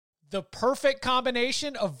The perfect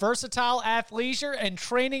combination of versatile athleisure and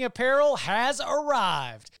training apparel has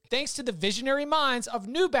arrived. Thanks to the visionary minds of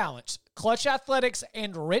New Balance, Clutch Athletics,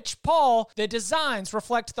 and Rich Paul, the designs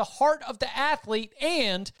reflect the heart of the athlete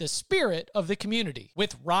and the spirit of the community.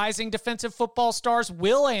 With rising defensive football stars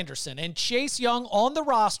Will Anderson and Chase Young on the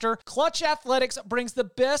roster, Clutch Athletics brings the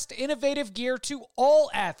best innovative gear to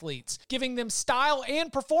all athletes, giving them style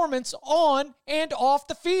and performance on and off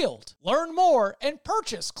the field. Learn more and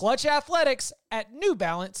purchase Clutch Athletics at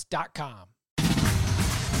newbalance.com.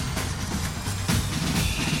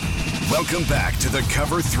 Welcome back to the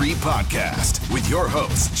Cover 3 podcast with your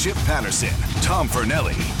hosts, Chip Patterson, Tom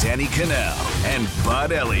Fornelli, Danny Cannell, and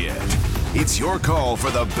Bud Elliott. It's your call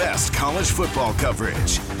for the best college football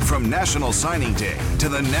coverage, from National Signing Day to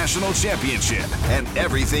the National Championship and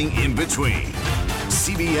everything in between.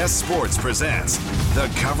 CBS Sports presents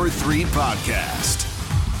the Cover 3 podcast.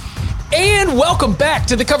 And welcome back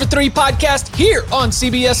to the Cover 3 podcast here on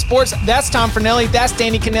CBS Sports. That's Tom Fornelli. That's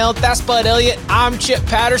Danny Cannell. That's Bud Elliott. I'm Chip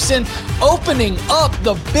Patterson, opening up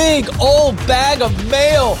the big old bag of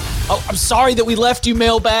mail. Oh, I'm sorry that we left you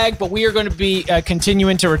mailbag, but we are going to be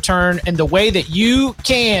continuing to return. And the way that you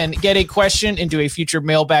can get a question into a future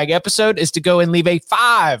mailbag episode is to go and leave a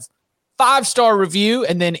five-star review,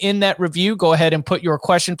 and then in that review, go ahead and put your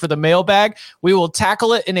question for the mailbag. We will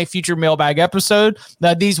tackle it in a future mailbag episode.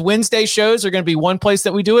 Now, these Wednesday shows are going to be one place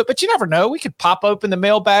that we do it, but you never know. We could pop open the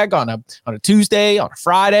mailbag on a Tuesday, on a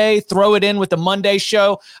Friday, throw it in with the Monday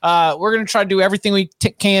show. We're going to try to do everything we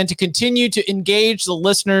can to continue to engage the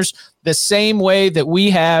listeners the same way that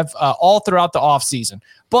we have all throughout the offseason.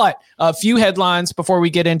 But a few headlines before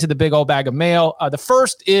we get into the big old bag of mail. The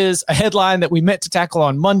first is a headline that we meant to tackle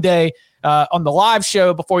on Monday on the live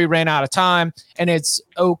show before we ran out of time. And it's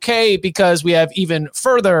okay because we have even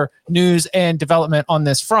further news and development on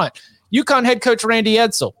this front. UConn head coach Randy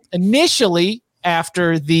Edsall, initially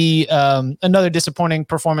after the another disappointing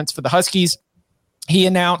performance for the Huskies, he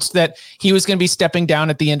announced that he was going to be stepping down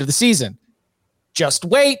at the end of the season. Just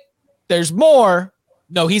wait. There's more.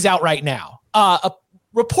 No, he's out right now.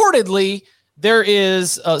 Reportedly, there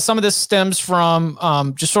is some of this stems from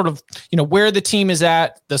just sort of, where the team is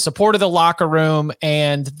at, the support of the locker room,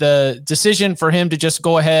 and the decision for him to just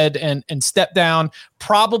go ahead and step down.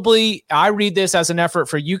 Probably, I read this as an effort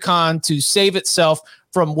for UConn to save itself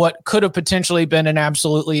from what could have potentially been an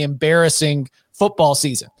absolutely embarrassing football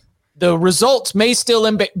season. The results may still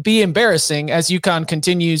be embarrassing as UConn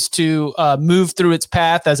continues to move through its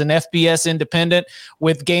path as an FBS independent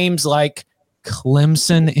with games like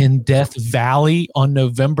Clemson in Death Valley on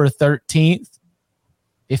November 13th,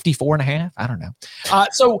 54.5. I don't know.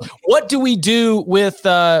 So what do we do with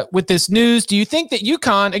this news? Do you think that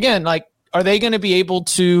UConn, again, are they going to be able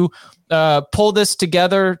to pull this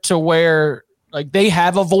together to where they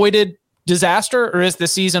have avoided disaster, or is the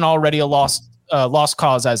season already a lost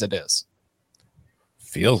cause as it is?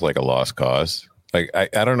 Feels like a lost cause. I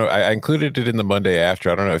don't know. I included it in the Monday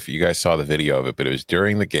after. I don't know if you guys saw the video of it, but it was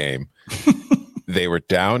during the game. They were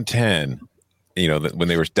down 10, when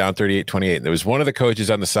they were down 38-28. And there was one of the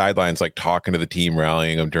coaches on the sidelines, talking to the team,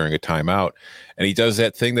 rallying them during a timeout. And he does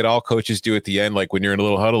that thing that all coaches do at the end. When you're in a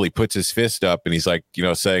little huddle, he puts his fist up and he's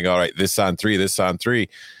saying, all right, this on three, this on three.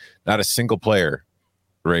 Not a single player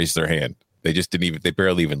raised their hand. They just they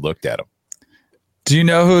barely even looked at him. Do you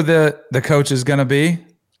know who the coach is going to be?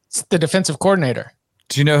 It's the defensive coordinator.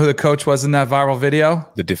 Do you know who the coach was in that viral video?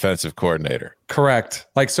 The defensive coordinator. Correct.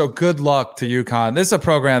 So good luck to UConn. This is a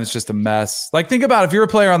program that's just a mess. Think about if you're a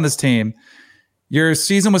player on this team, your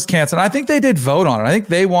season was canceled. I think they did vote on it. I think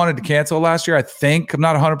they wanted to cancel last year. I'm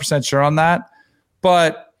not 100% sure on that.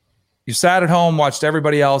 But you sat at home, watched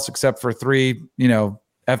everybody else except for 3,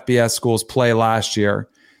 FBS schools play last year.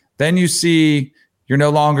 Then you see you're no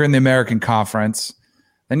longer in the American Conference.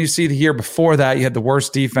 Then you see the year before that, you had the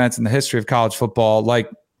worst defense in the history of college football.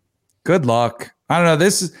 Good luck. I don't know.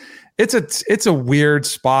 It's a weird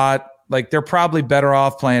spot. They're probably better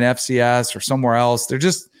off playing FCS or somewhere else.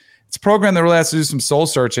 It's a program that really has to do some soul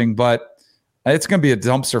searching, but it's going to be a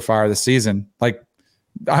dumpster fire this season. You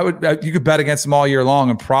could bet against them all year long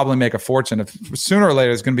and probably make a fortune. If sooner or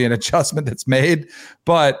later there's going to be an adjustment that's made,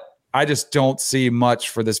 but I just don't see much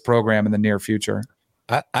for this program in the near future.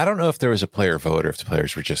 I don't know if there was a player vote or if the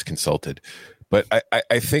players were just consulted, but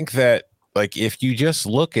I think that if you just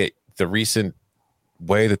look at the recent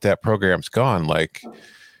way that program's gone,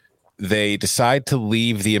 they decide to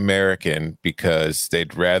leave the American because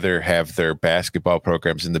they'd rather have their basketball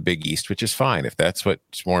programs in the Big East, which is fine. If that's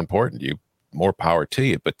what's more important, more power to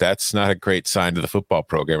you, but that's not a great sign to the football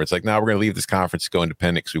program. It's now we're going to leave this conference to go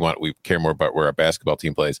independent because we care more about where our basketball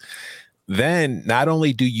team plays. then not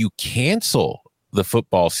only do you cancel the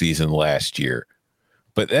football season last year,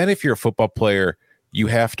 but then if you're a football player, you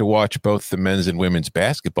have to watch both the men's and women's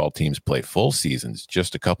basketball teams play full seasons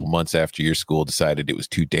just a couple months after your school decided it was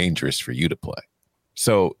too dangerous for you to play.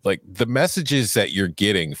 So, like, the messages that you're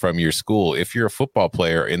getting from your school, if you're a football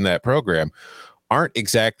player in that program, aren't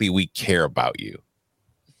exactly "we care about you."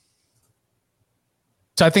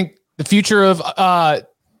 So I think the future of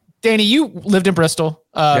Danny, you lived in Bristol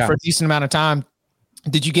for a decent amount of time.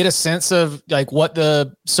 Did you get a sense of like what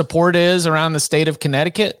the support is around the state of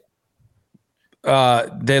Connecticut?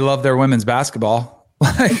 They love their women's basketball.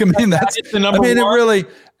 Like, I mean, that's the number one. It really,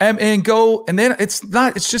 and then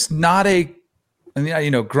it's just not a,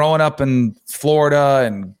 you know, growing up in Florida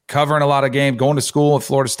and covering a lot of games, going to school at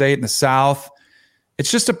Florida State in the South. It's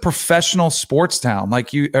just a professional sports town,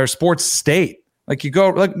 or sports state. Like, you go,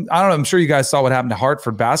 like, I don't know, I'm sure you guys saw what happened to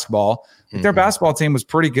Hartford basketball. Like, their basketball team was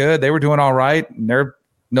pretty good. They were doing all right, and they're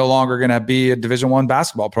no longer going to be a Division I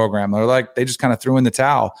basketball program. They just kind of threw in the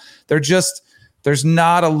towel. There's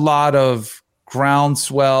not a lot of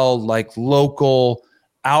groundswell, like, local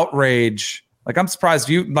outrage. Like, I'm surprised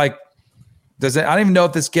I don't even know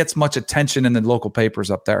if this gets much attention in the local papers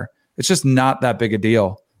up there. It's just not that big a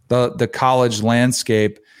deal. The college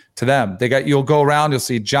landscape to them. You'll go around, you'll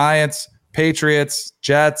see Giants, Patriots,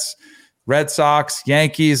 Jets, Red Sox,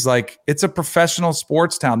 Yankees. Like, it's a professional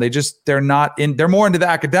sports town. They're more into the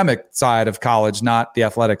academic side of college, not the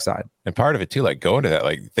athletic side. And part of it too, like, going to that,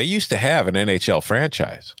 like, they used to have an NHL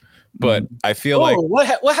franchise, but I feel like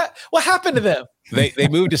what happened to them? They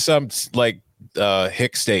moved to some like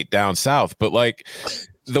hick state down south, but like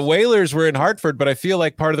the Whalers were in Hartford. But I feel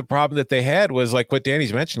like part of the problem that they had was like what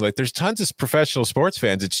Danny's mentioned. Like, there's tons of professional sports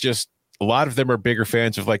fans. It's just a lot of them are bigger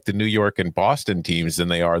fans of like the New York and Boston teams than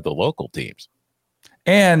they are the local teams.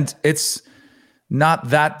 And it's not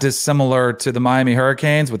that dissimilar to the Miami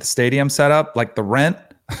Hurricanes with the stadium setup, like the rent,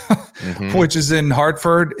 which is in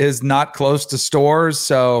Hartford, is not close to stores.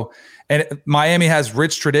 So, and Miami has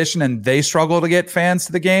rich tradition and they struggle to get fans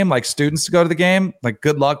to the game, like students to go to the game. Like,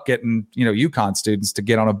 good luck getting, you know, UConn students to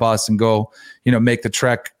get on a bus and go, you know, make the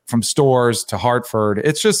trek from stores to Hartford.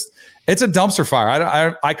 It's a dumpster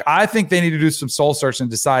fire. I think they need to do some soul searching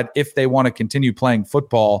and decide if they want to continue playing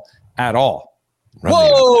football at all.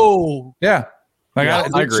 Whoa. Yeah. Like, Yeah,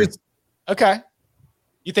 I agree. Okay.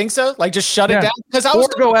 You think so? Like, just shut it down? Because I was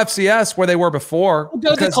go FCS where they were before.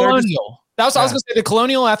 Go to the Colonial. I was going to say the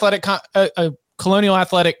Colonial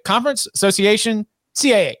Athletic Conference Association,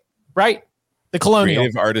 CAA, right? The Colonial.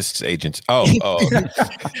 Creative Artists Agents.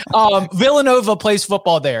 Villanova plays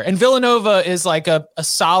football there. And Villanova is like a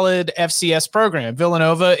solid FCS program.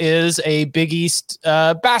 Villanova is a Big East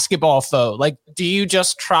basketball foe. Like, do you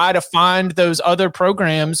just try to find those other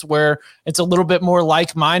programs where it's a little bit more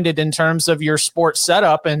like-minded in terms of your sports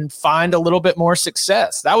setup and find a little bit more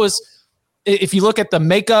success? That was, if you look at the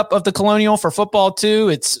makeup of the Colonial for football too,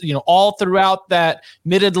 it's, you know, all throughout that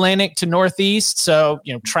mid-Atlantic to Northeast. So,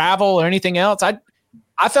 you know, travel or anything else.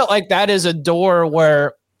 I felt like that is a door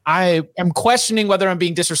where I am questioning whether I'm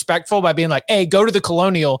being disrespectful by being like, hey, go to the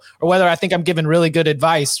Colonial, or whether I think I'm giving really good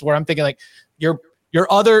advice where I'm thinking like your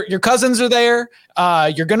cousins are there.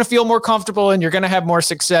 You're going to feel more comfortable and you're going to have more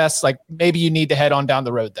success. Like, maybe you need to head on down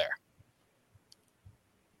the road there.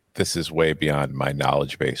 This is way beyond my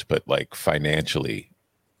knowledge base, but like, financially,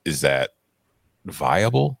 is that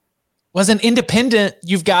viable? Was an independent,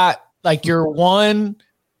 you've got like you've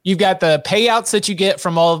got the payouts that you get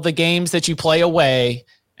from all of the games that you play away.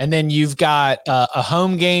 And then you've got a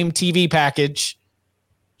home game TV package.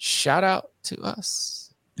 Shout out to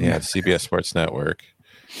us. Yeah. CBS Sports Network.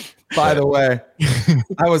 By the way,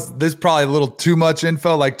 this is probably a little too much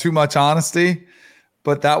info, like too much honesty.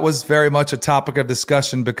 But that was very much a topic of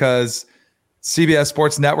discussion because CBS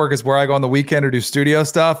Sports Network is where I go on the weekend or do studio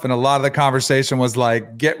stuff. And a lot of the conversation was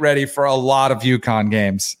like, get ready for a lot of UConn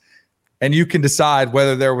games. And you can decide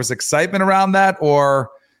whether there was excitement around that or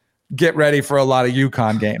get ready for a lot of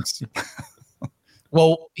UConn games.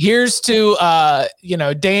 Well, here's to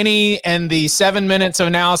Danny and the 7 minutes of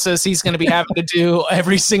analysis he's going to be having to do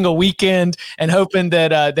every single weekend, and hoping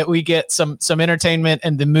that we get some entertainment,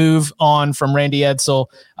 and the move on from Randy Edsall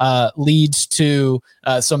leads to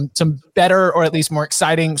some better, or at least more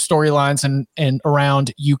exciting storylines and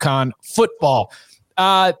around UConn football.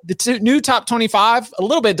 The new top 25, a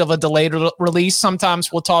little bit of a delayed release.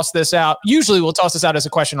 Sometimes we'll toss this out. Usually we'll toss this out as a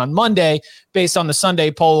question on Monday based on the Sunday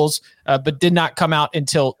polls, but did not come out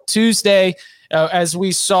until Tuesday. As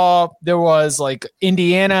we saw, there was like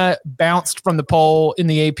Indiana bounced from the poll in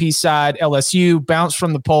the AP side. LSU bounced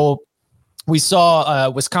from the poll. We saw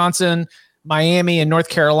Wisconsin Miami and North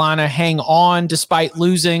Carolina hang on despite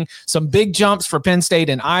losing some big jumps for Penn State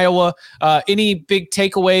and Iowa. Any big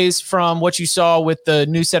takeaways from what you saw with the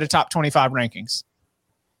new set of top 25 rankings?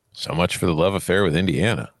 So much for the love affair with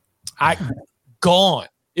Indiana. Gone.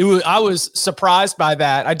 I was surprised by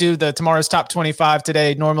that. I do the tomorrow's top 25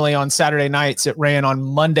 today, normally on Saturday nights. It ran on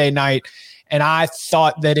Monday night. And I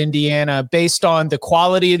thought that Indiana, based on the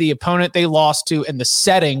quality of the opponent they lost to and the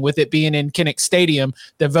setting with it being in Kinnick Stadium,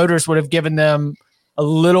 the voters would have given them a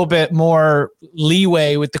little bit more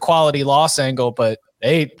leeway with the quality loss angle. But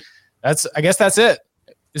I guess that's it.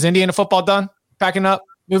 Is Indiana football done? Packing up,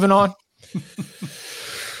 moving on?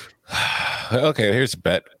 Okay, here's a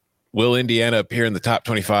bet. Will Indiana appear in the top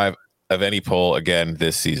 25 of any poll again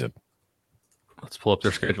this season? Let's pull up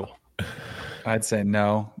their schedule. I'd say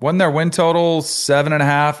no. Wasn't their win total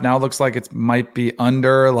 7.5? Now it looks like it might be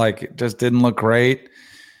under. Like, it just didn't look great.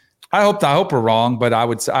 I hope we're wrong, but I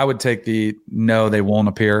would take the no. They won't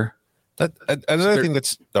appear. Another thing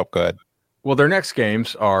that's go ahead. Well, their next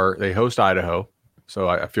games are they host Idaho, so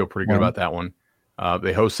I feel pretty good about that one.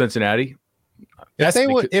 They host Cincinnati.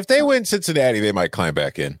 If they win Cincinnati, they might climb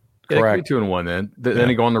back in. Yeah, correct. They could be 2-1 then. Then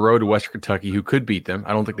they go on the road to Western Kentucky, who could beat them.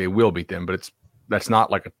 I don't think they will beat them, but that's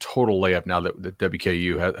not like a total layup now that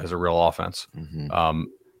WKU has a real offense. Mm-hmm.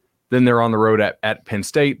 Then they're on the road at Penn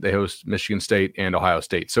State. They host Michigan State and Ohio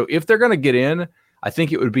State. So if they're going to get in, I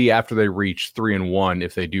think it would be after they reach 3-1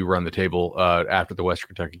 if they do run the table after the Western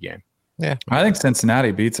Kentucky game. Yeah, I think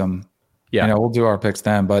Cincinnati beats them. Yeah, we'll do our picks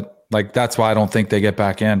then, but that's why I don't think they get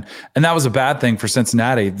back in. And that was a bad thing for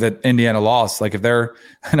Cincinnati that Indiana lost. Like if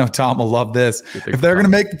I know Tom will love this. If they're going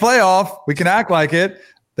to make the playoff, we can act like it.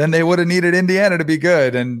 Then they would have needed Indiana to be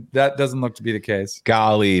good, and that doesn't look to be the case.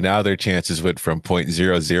 Golly, now their chances went from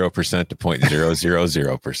 0.00% to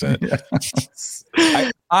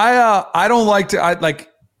 0.000%. I don't like to.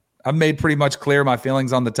 I've made pretty much clear my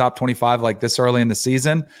feelings on the top 25 like this early in the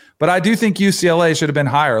season, but I do think UCLA should have been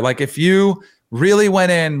higher. Like if you really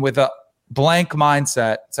went in with a blank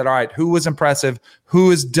mindset, said, all right, who was impressive,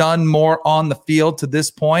 who has done more on the field to this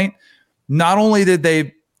point? Not only did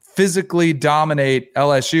they physically dominate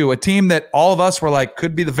LSU, a team that all of us were like,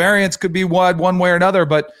 could be the variance, could be one way or another,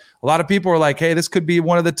 but a lot of people were like, hey, this could be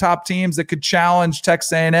one of the top teams that could challenge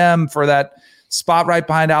Texas A&M for that spot right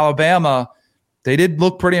behind Alabama. They did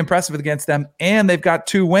look pretty impressive against them, and they've got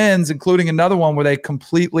 2 wins, including another one where they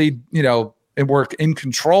completely, were in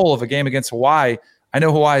control of a game against Hawaii. I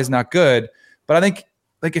know Hawaii is not good, but I think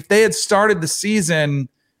if they had started the season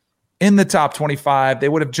in the top 25, they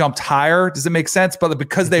would have jumped higher. Does it make sense? But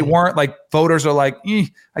because they weren't, voters are like,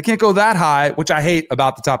 I can't go that high, which I hate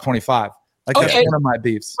about the top 25. That's one of my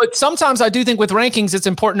beefs. But sometimes I do think with rankings, it's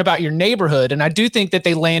important about your neighborhood. And I do think that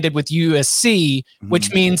they landed with USC,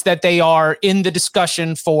 which means that they are in the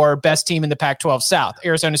discussion for best team in the Pac-12 South.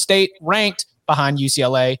 Arizona State ranked behind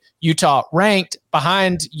UCLA, Utah ranked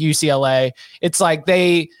behind UCLA. It's like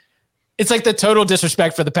the total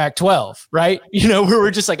disrespect for the Pac-12, right? We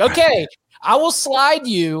were just like, okay, I will slide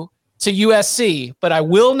you to USC, but I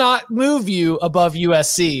will not move you above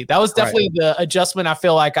USC. That was definitely the adjustment I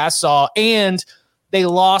feel like I saw. And they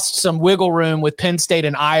lost some wiggle room with Penn State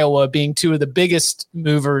and Iowa being 2 of the biggest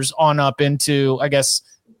movers on up into, I guess,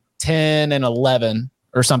 10 and 11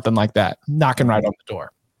 or something like that, knocking right on the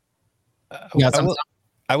door.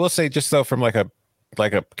 I will say just though from like a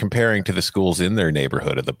comparing to the schools in their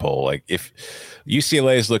neighborhood of the poll, like if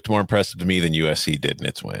UCLA has looked more impressive to me than USC did in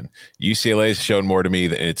its win. UCLA has shown more to me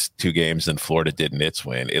in its 2 games than Florida did in its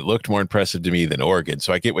win. It looked more impressive to me than Oregon.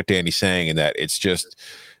 So I get what Danny's saying in that it's just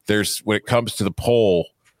when it comes to the poll,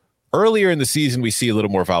 earlier in the season, we see a little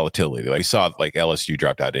more volatility. Like I saw LSU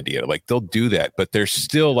dropped out Indiana. Like they'll do that, but there's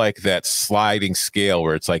still like that sliding scale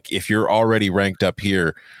where it's like if you're already ranked up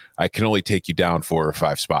here, I can only take you down 4 or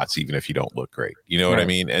 5 spots, even if you don't look great. You know what I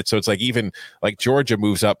mean? And so it's like even like Georgia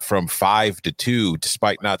moves up from 5 to 2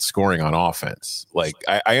 despite not scoring on offense. Like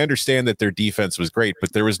I understand that their defense was great,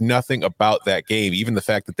 but there was nothing about that game, even the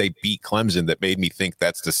fact that they beat Clemson, that made me think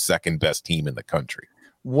that's the second best team in the country.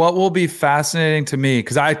 What will be fascinating to me,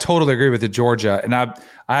 because I totally agree with the Georgia, and I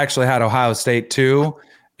actually had Ohio State too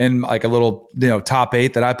in like a little top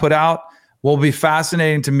 8 that I put out. Will be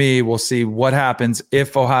fascinating to me. We'll see what happens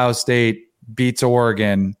if Ohio State beats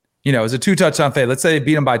Oregon. It's a 2-touchdown fade. Let's say they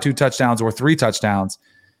beat them by 2 touchdowns or 3 touchdowns.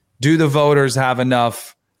 Do the voters have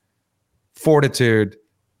enough fortitude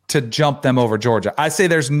to jump them over Georgia? I say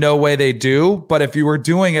there's no way they do, but if you were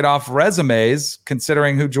doing it off resumes,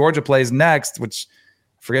 considering who Georgia plays next, which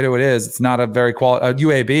I forget who it is, it's not a very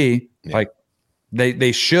UAB. Yeah. Like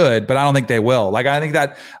They should, but I don't think they will. Like I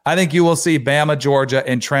think you will see Bama, Georgia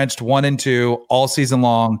entrenched 1 and 2 all season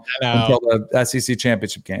long until the SEC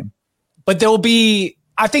championship game. But there will be,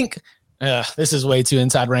 I think, this is way too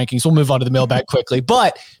inside rankings. We'll move on to the mailbag quickly,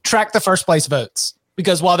 but track the first place votes,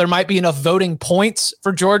 because while there might be enough voting points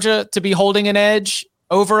for Georgia to be holding an edge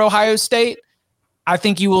over Ohio State, I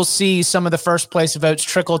think you will see some of the first place votes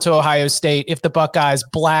trickle to Ohio State if the Buckeyes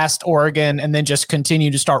blast Oregon and then just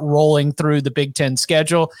continue to start rolling through the Big Ten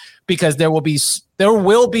schedule, because there will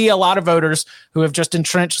be a lot of voters who have just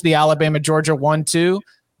entrenched the Alabama, Georgia 1-2.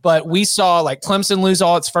 But we saw like Clemson lose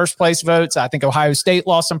all its first place votes. I think Ohio State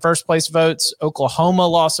lost some first place votes. Oklahoma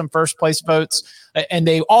lost some first place votes, and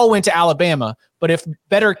they all went to Alabama. But if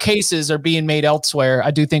better cases are being made elsewhere, I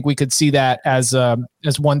do think we could see that as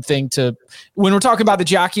one thing to, when we're talking about the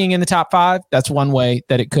jockeying in the top 5, that's one way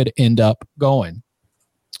that it could end up going.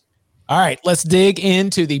 All right, let's dig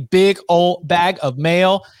into the big old bag of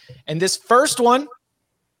mail. And this first one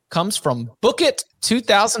comes from Book It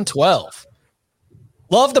 2012.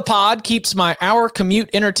 Love the pod, keeps my hour commute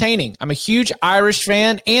entertaining. I'm a huge Irish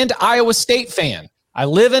fan and Iowa State fan. I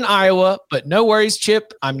live in Iowa, but no worries,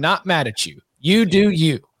 Chip. I'm not mad at you. You do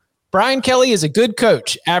you. Brian Kelly is a good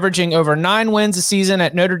coach, averaging over 9 wins a season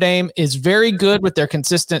at Notre Dame, is very good with their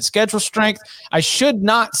consistent schedule strength. I should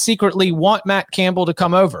not secretly want Matt Campbell to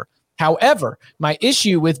come over. However, my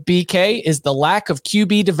issue with BK is the lack of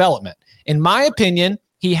QB development. In my opinion,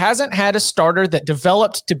 he hasn't had a starter that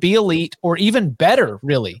developed to be elite or even better,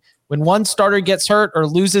 really. When one starter gets hurt or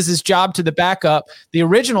loses his job to the backup, the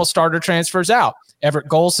original starter transfers out. Everett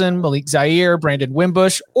Golson, Malik Zaire, Brandon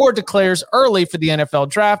Wimbush, or declares early for the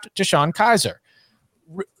NFL draft Deshaun Kaiser.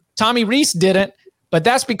 Tommy Rees didn't, but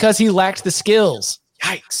that's because he lacked the skills.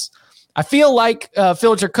 Yikes. I feel like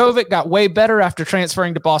Phil Jurkovec got way better after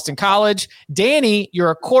transferring to Boston College. Danny,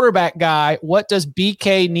 you're a quarterback guy. What does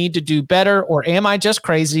BK need to do better, or am I just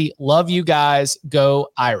crazy? Love you guys. Go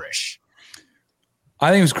Irish. I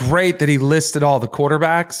think it was great that he listed all the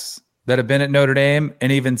quarterbacks that have been at Notre Dame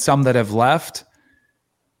and even some that have left.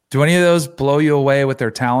 Do any of those blow you away with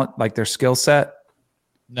their talent, like their skill set?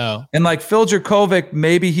 No. And like Phil Jurkovec,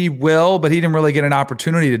 maybe he will, but he didn't really get an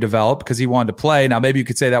opportunity to develop because he wanted to play. Now, maybe you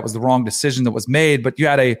could say that was the wrong decision that was made, but you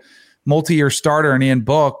had a multi-year starter in Ian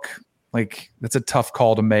Book. Like, that's a tough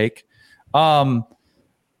call to make. I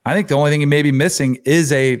think the only thing he may be missing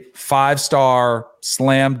is a 5-star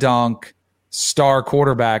slam dunk star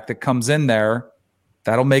quarterback that comes in there.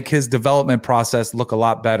 That'll make his development process look a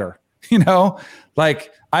lot better. You know,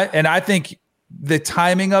 like I think the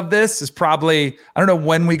timing of this is probably, I don't know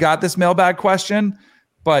when we got this mailbag question,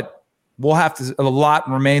 but we'll have to, a lot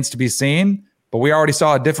remains to be seen. But we already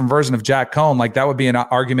saw a different version of Jack Cohn. Like that would be an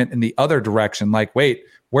argument in the other direction. Like, wait,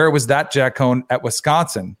 where was that Jack Cohn at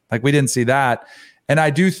Wisconsin? Like we didn't see that. And I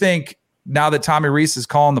do think now that Tommy Rees is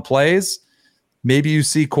calling the plays, maybe you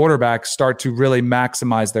see quarterbacks start to really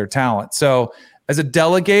maximize their talent. So as a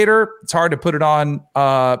delegator, it's hard to put it on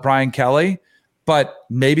Brian Kelly, but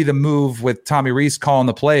maybe the move with Tommy Rees calling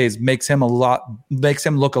the plays makes him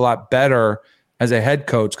look a lot better as a head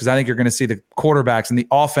coach, because I think you're going to see the quarterbacks and the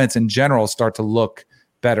offense in general start to look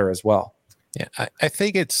better as well. Yeah, I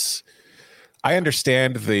think I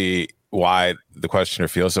understand why the questioner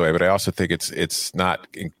feels that way, but I also think it's not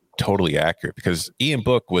totally accurate, because Ian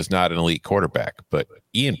Book was not an elite quarterback, but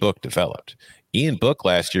Ian Book developed. Ian Book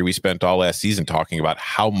last year, we spent all last season talking about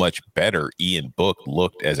how much better Ian Book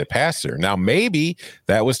looked as a passer. Now, maybe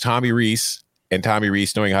that was Tommy Rees and Tommy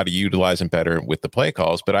Rees knowing how to utilize him better with the play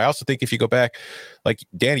calls. But I also think if you go back, like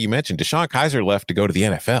Danny, you mentioned, Deshaun Kaiser left to go to the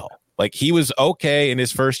NFL. Like he was okay in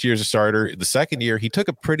his first year as a starter. The second year, he took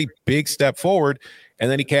a pretty big step forward, and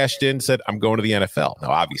then he cashed in and said, I'm going to the NFL.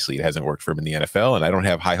 Now, obviously, it hasn't worked for him in the NFL, and I don't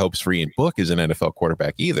have high hopes for Ian Book as an NFL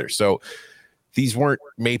quarterback either. So these weren't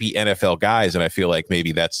maybe NFL guys, and I feel like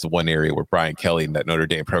maybe that's the one area where Brian Kelly and that Notre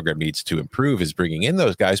Dame program needs to improve, is bringing in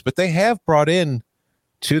those guys. But they have brought in,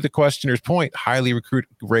 to the questioner's point, highly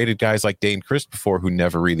rated guys like Dane Christ before, who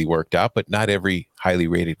never really worked out, but not every highly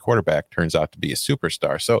rated quarterback turns out to be a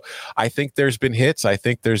superstar. So I think there's been hits. I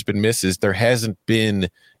think there's been misses. There hasn't been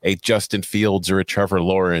a Justin Fields or a Trevor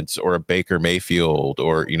Lawrence or a Baker Mayfield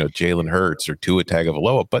or, Jalen Hurts or Tua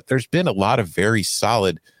Tagovailoa, but there's been a lot of very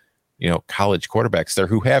solid, college quarterbacks there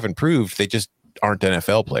who have improved. They just aren't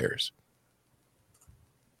NFL players.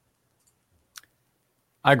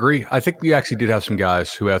 I agree. I think we actually did have some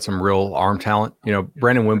guys who had some real arm talent.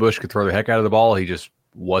 Brandon Wimbush could throw the heck out of the ball. He just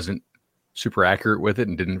wasn't super accurate with it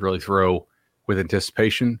and didn't really throw with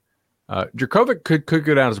anticipation. Jurkovec could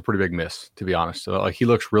go down as a pretty big miss, to be honest. So, he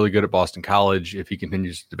looks really good at Boston College. If he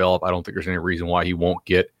continues to develop, I don't think there's any reason why he won't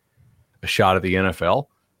get a shot at the NFL.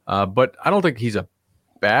 But I don't think he's a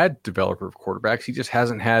bad developer of quarterbacks. He just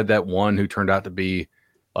hasn't had that one who turned out to be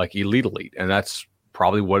like elite. And that's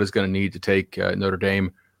probably what is going to need to take Notre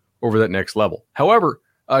Dame over that next level. However,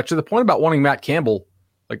 to the point about wanting Matt Campbell,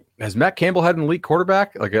 like, has Matt Campbell had an elite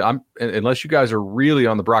quarterback? Like, unless you guys are really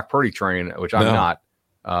on the Brock Purdy train, which I'm not,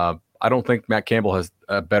 I don't think Matt Campbell has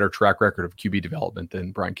a better track record of QB development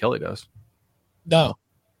than Brian Kelly does. No,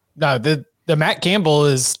 the Matt Campbell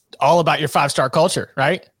is all about your 5-star culture,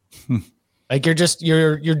 right? Like,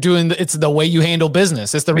 you're doing it's the way you handle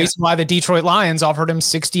business. It's the reason why the Detroit Lions offered him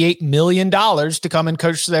 $68 million to come and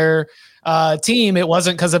coach their team. It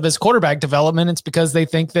wasn't because of his quarterback development. It's because they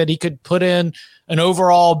think that he could put in an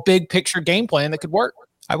overall big picture game plan that could work.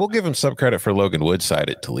 I will give him some credit for Logan Woodside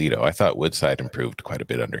at Toledo. I thought Woodside improved quite a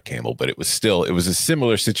bit under Campbell, but it was a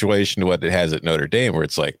similar situation to what it has at Notre Dame, where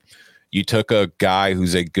it's like you took a guy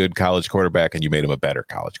who's a good college quarterback and you made him a better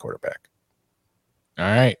college quarterback. All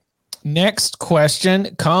right. Next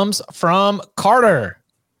question comes from Carter.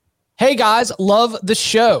 Hey guys, love the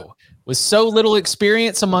show. With so little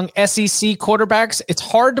experience among SEC quarterbacks, it's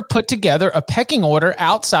hard to put together a pecking order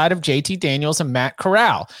outside of JT Daniels and Matt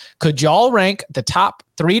Corral. Could y'all rank the top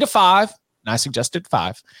 3 to 5, and I suggested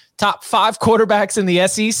 5, top 5 quarterbacks in the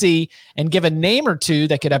SEC and give a name or two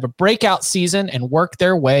that could have a breakout season and work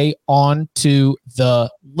their way onto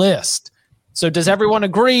the list? So does everyone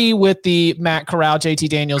agree with the Matt Corral, JT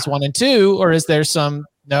Daniels 1 and 2, or is there some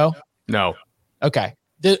no? No. Okay.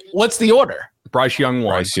 What's the order? Bryce Young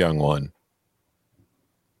 1. Bryce Young 1.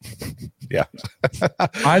 Yeah.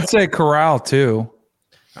 I'd say Corral 2.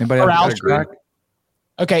 Anybody Corral have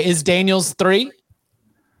Okay, is Daniels 3?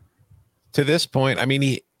 To this point, I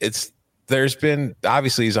mean, there's been,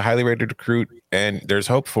 obviously he's a highly rated recruit and there's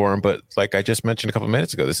hope for him, but like I just mentioned a couple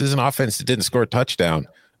minutes ago, this is an offense that didn't score a touchdown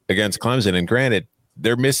against Clemson. And granted,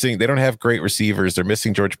 they don't have great receivers. They're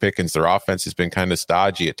missing George Pickens. Their offense has been kind of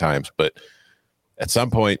stodgy at times, but at some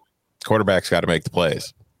point, quarterback's got to make the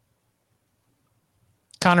plays.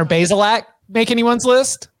 Connor Bazelak make anyone's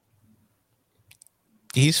list?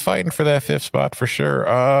 He's fighting for that 5th spot for sure.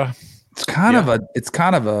 It's kind of a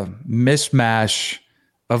mishmash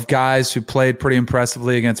of guys who played pretty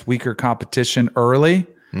impressively against weaker competition early.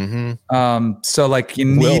 Mm-hmm. So like you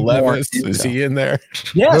need Will Levis, is he in there?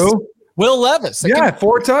 Yes. Who? Will Levis. 4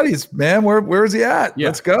 tutties, man. Where is he at? Yeah.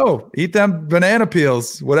 Let's go. Eat them banana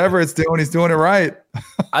peels. Whatever it's doing, he's doing it right.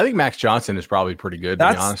 I think Max Johnson is probably pretty good,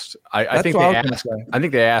 to be honest. I think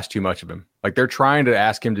they asked too much of him. Like, they're trying to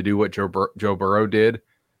ask him to do what Joe Burrow did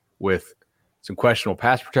with some questionable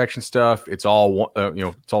pass protection stuff. It's all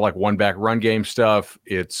it's all like one back run game stuff.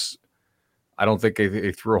 I don't think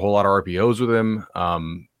they threw a whole lot of RPOs with him.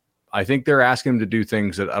 I think they're asking him to do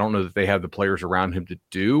things that I don't know that they have the players around him to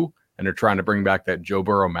do. And they're trying to bring back that Joe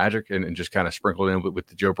Burrow magic and just kind of sprinkle it in with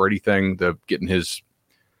the Joe Brady thing, the getting his,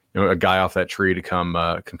 a guy off that tree to come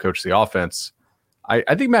coach the offense.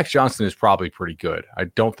 I think Max Johnson is probably pretty good. I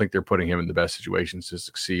don't think they're putting him in the best situations to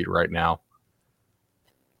succeed right now.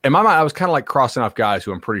 In my mind, I was kind of like crossing off guys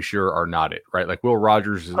who I'm pretty sure are not it, right? Like Will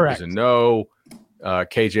Rogers is a no.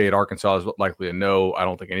 KJ at Arkansas is likely a no. I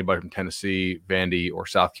don't think anybody from Tennessee, Vandy, or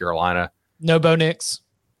South Carolina. No Bo Nix.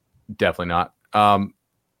 Definitely not.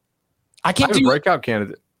 I can't do a breakout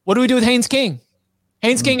candidate. What do we do with Haynes King?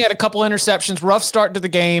 Haynes King had a couple interceptions, rough start to the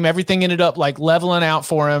game. Everything ended up like leveling out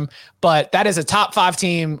for him. But that is a top 5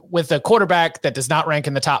 team with a quarterback that does not rank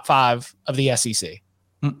in the top 5 of the SEC.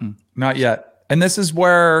 Not yet. And this is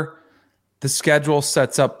where the schedule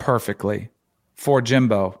sets up perfectly for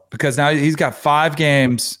Jimbo, because now he's got 5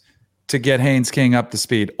 games to get Haynes King up to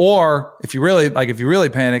speed. Or if you really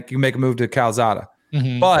panic, you make a move to Calzada.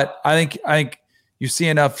 Mm-hmm. But I think you see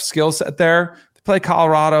enough skill set there. They play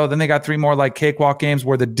Colorado. Then they got 3 more like cakewalk games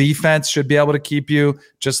where the defense should be able to keep you,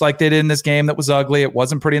 just like they did in this game that was ugly. It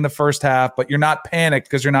wasn't pretty in the first half, but you're not panicked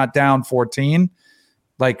because you're not down 14.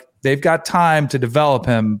 Like, they've got time to develop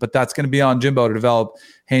him, but that's going to be on Jimbo to develop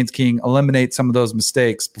Haynes King, eliminate some of those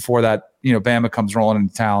mistakes before that, Bama comes rolling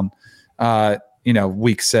into town,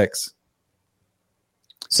 week 6.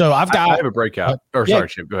 So I have a breakout. Sorry,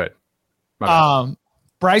 Chip, go ahead.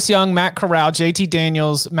 Bryce Young, Matt Corral, JT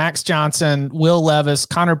Daniels, Max Johnson, Will Levis,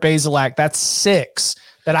 Connor Bazelak. That's 6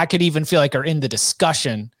 that I could even feel like are in the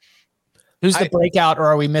discussion. Who's the breakout, or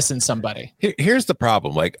are we missing somebody? Here's the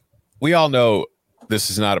problem. Like, we all know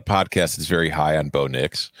this is not a podcast that's very high on Bo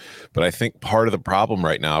Nix, but I think part of the problem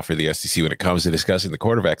right now for the SEC when it comes to discussing the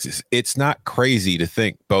quarterbacks is it's not crazy to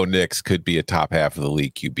think Bo Nix could be a top half of the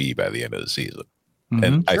league QB by the end of the season. Mm-hmm,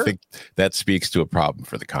 and I think that speaks to a problem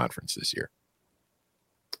for the conference this year.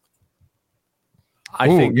 I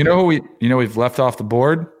think we've left off the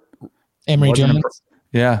board. Emory Jones.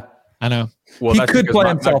 Yeah. I know. Well, He that's could because play my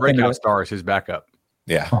himself into breakout it. star is his backup.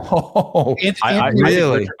 Yeah. Oh,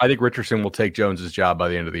 really? I think Richardson will take Jones's job by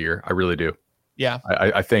the end of the year. I really do. Yeah.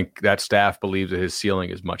 I think that staff believes that his ceiling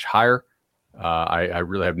is much higher. I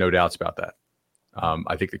really have no doubts about that.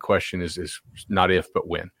 I think the question is not if, but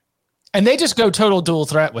when. And they just go total dual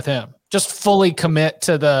threat with him. Just fully commit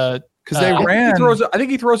to the because they ran. I think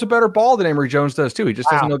he throws a better ball than Emory Jones does too. He just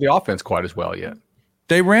doesn't know the offense quite as well yet.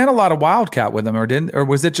 They ran a lot of Wildcat with him, or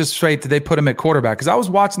was it just straight? Did they put him at quarterback? Because I was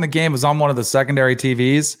watching the game, it was on one of the secondary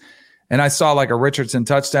TVs, and I saw like a Richardson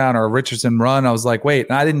touchdown or a Richardson run. I was like, wait,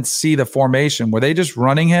 and I didn't see the formation. Were they just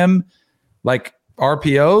running him like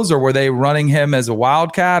RPOs, or were they running him as a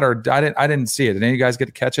Wildcat? Or I didn't see it. Did any of you guys get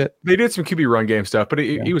to catch it? They did some QB run game stuff, but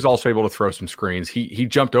he was also able to throw some screens. He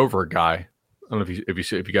jumped over a guy. I don't know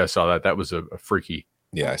if you guys saw that. That was a freaky.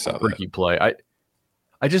 Yeah, I saw freaky play.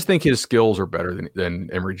 I just think his skills are better than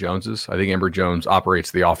Emory Jones's. I think Emory Jones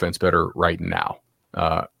operates the offense better right now.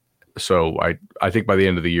 So I think by the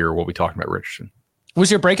end of the year, we'll be talking about Richardson.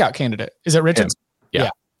 Who's your breakout candidate? Is it Richardson?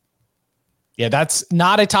 Yeah, that's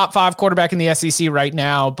not a top 5 quarterback in the SEC right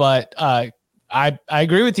now, but I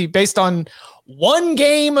agree with you based on one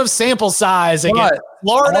game of sample size against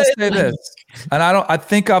Florida. I'll say this, and I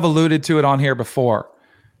think I've alluded to it on here before.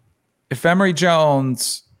 If Emory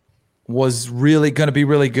Jones was really going to be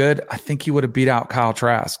really good, I think he would have beat out Kyle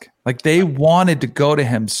Trask. Like they wanted to go to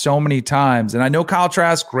him so many times. And I know Kyle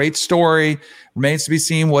Trask, great story, remains to be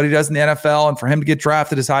seen what he does in the NFL. And for him to get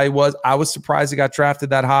drafted as high he was, I was surprised he got drafted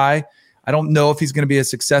that high. I don't know if he's going to be a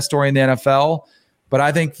success story in the NFL, but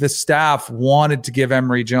I think the staff wanted to give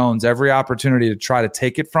Emory Jones every opportunity to try to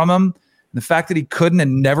take it from him. And the fact that he couldn't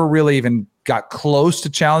and never really even got close to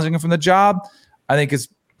challenging him from the job, I think is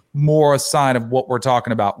more a sign of what we're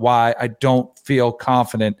talking about, why I don't feel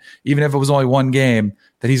confident, even if it was only one game,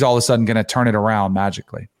 that he's all of a sudden going to turn it around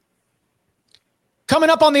magically. Coming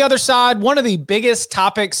up on the other side, one of the biggest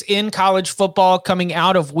topics in college football coming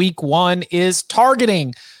out of week 1 is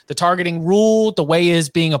targeting. The targeting rule, the way it is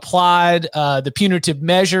being applied, the punitive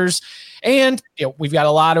measures. And we've got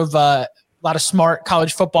a lot of smart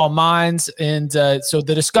college football minds. And so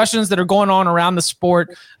the discussions that are going on around the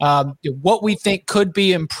sport, what we think could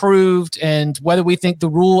be improved and whether we think the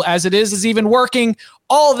rule as it is even working,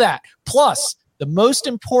 all of that. Plus, the most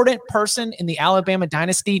important person in the Alabama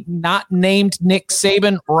dynasty not named Nick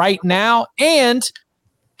Saban right now, and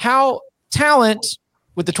how talent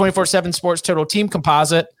with the 24/7 Sports Total team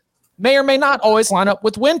composite may or may not always line up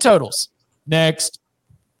with win totals. Next.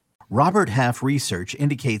 Robert Half research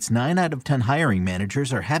indicates 9 out of 10 hiring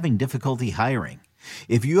managers are having difficulty hiring.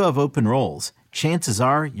 If you have open roles, chances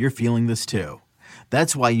are you're feeling this too.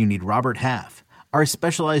 That's why you need Robert Half. Our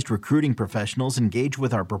specialized recruiting professionals engage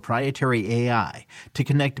with our proprietary AI to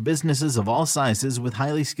connect businesses of all sizes with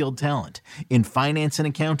highly skilled talent in finance and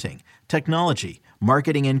accounting, technology,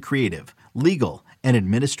 marketing and creative, legal, and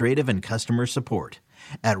administrative and customer support.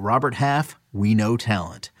 At Robert Half, we know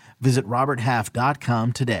talent. Visit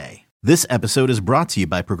roberthalf.com today. This episode is brought to you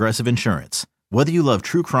by Progressive Insurance. Whether you love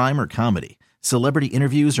true crime or comedy, celebrity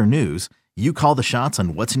interviews or news, you call the shots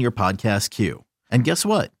on what's in your podcast queue. And guess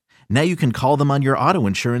what? Now you can call them on your auto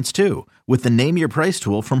insurance too with the Name Your Price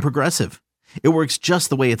tool from Progressive. It works just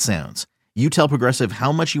the way it sounds. You tell Progressive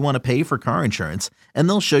how much you want to pay for car insurance, and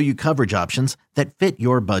they'll show you coverage options that fit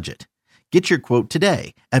your budget. Get your quote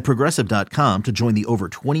today at Progressive.com to join the over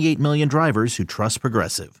 28 million drivers who trust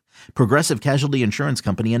Progressive. Progressive Casualty Insurance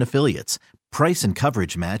Company and Affiliates. Price and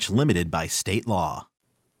coverage match limited by state law.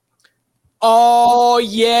 Oh,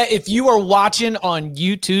 yeah. If you are watching on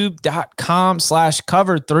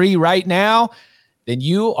youtube.com/cover3 right now, then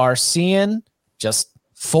you are seeing just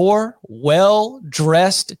 4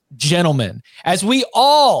 well-dressed gentlemen as we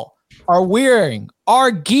all are wearing our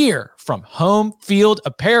gear from Home Field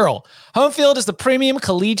Apparel. Home Field is the premium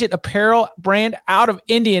collegiate apparel brand out of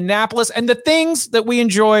Indianapolis. And the things that we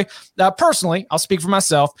enjoy, personally, I'll speak for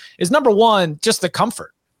myself, is number one, just the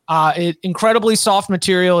comfort. Incredibly soft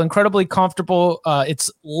material, incredibly comfortable.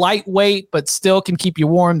 It's lightweight, but still can keep you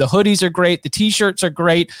warm. The hoodies are great. The t-shirts are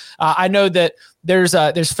great. I know that there's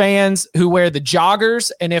fans who wear the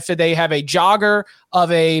joggers, and if they have a jogger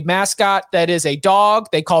of a mascot that is a dog,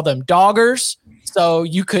 they call them doggers. So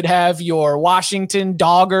you could have your Washington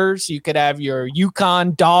Doggers, you could have your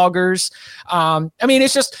UConn Doggers. I mean,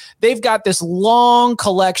 it's just, they've got this long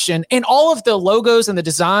collection, and all of the logos and the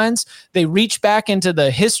designs, they reach back into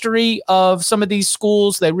the history of some of these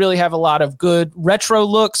schools. They really have a lot of good retro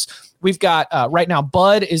looks. We've got right now,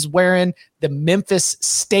 Bud is wearing the Memphis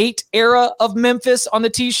State era of Memphis on the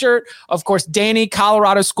t-shirt. Of course, Danny,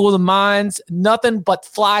 Colorado School of Mines, nothing but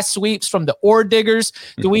fly sweeps from the Ore Diggers.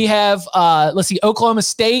 Do we have, Oklahoma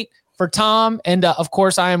State for Tom? And of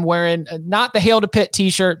course, I am wearing not the Hail to Pitt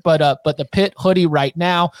t-shirt, but the Pitt hoodie right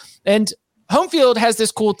now. And Home Field has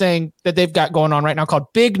this cool thing that they've got going on right now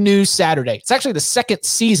called Big News Saturday. It's actually the second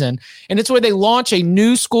season, and it's where they launch a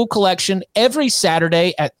new school collection every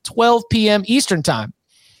Saturday at 12 p.m. Eastern time.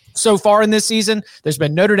 So far in this season, there's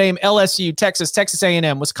been Notre Dame, LSU, Texas, Texas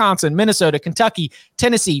A&M, Wisconsin, Minnesota, Kentucky,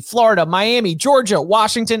 Tennessee, Florida, Miami, Georgia,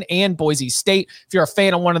 Washington, and Boise State. If you're a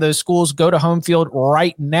fan of one of those schools, go to Home Field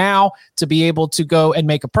right now to be able to go and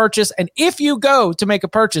make a purchase. And if you go to make a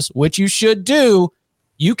purchase, which you should do,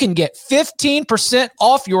 you can get 15%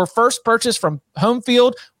 off your first purchase from Home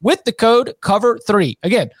Field with the code COVER3.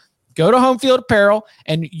 Again, go to Home Field Apparel,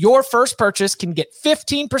 and your first purchase can get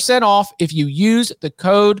 15% off if you use the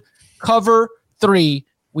code COVER3.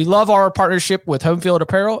 We love our partnership with Home Field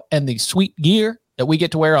Apparel and the sweet gear that we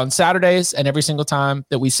get to wear on Saturdays and every single time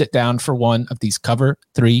that we sit down for one of these Cover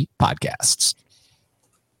 3 podcasts.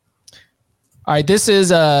 All right, this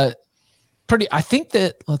is I think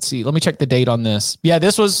that, let's see, let me check the date on this. Yeah,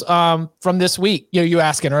 this was from this week. You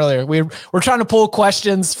asking earlier. We're trying to pull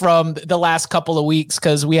questions from the last couple of weeks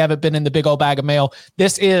because we haven't been in the big old bag of mail.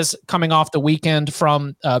 This is coming off the weekend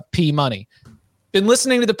from P Money. Been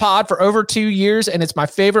listening to the pod for over 2 years, and it's my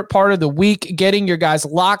favorite part of the week, getting your guys'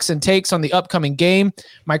 locks and takes on the upcoming game.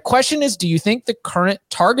 My question is, do you think the current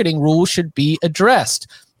targeting rule should be addressed?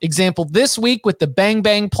 Example, this week with the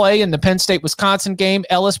bang-bang play in the Penn State-Wisconsin game,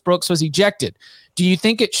 Ellis Brooks was ejected. Do you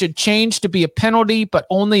think it should change to be a penalty, but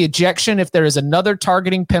only ejection if there is another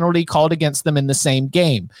targeting penalty called against them in the same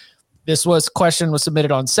game? This question was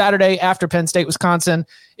submitted on Saturday after Penn State-Wisconsin.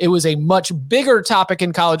 It was a much bigger topic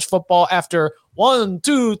in college football after 4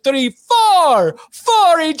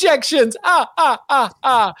 ejections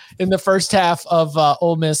in the first half of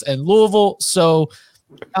Ole Miss and Louisville. So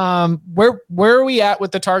where are we at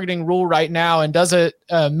with the targeting rule right now, and does it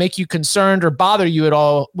make you concerned or bother you at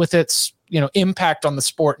all with its impact on the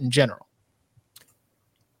sport in general?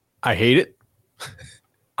 I hate it.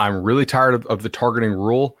 I'm really tired of the targeting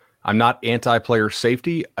rule. I'm not anti-player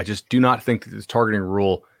safety. I just do not think that this targeting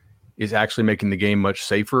rule is actually making the game much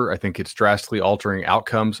safer. I think it's drastically altering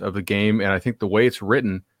outcomes of the game, and I think the way it's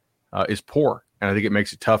written is poor, and I think it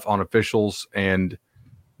makes it tough on officials, and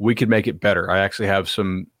we could make it better. I actually have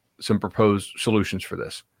some proposed solutions for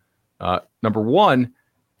this. Number one,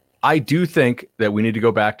 I do think that we need to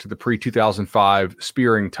go back to the pre-2005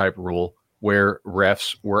 spearing type rule where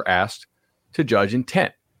refs were asked to judge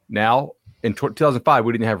intent. Now, in 2005,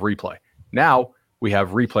 we didn't have replay. Now we have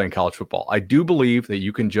replay in college football. I do believe that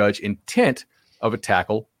you can judge intent of a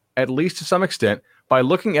tackle, at least to some extent, by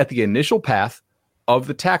looking at the initial path of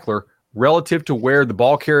the tackler relative to where the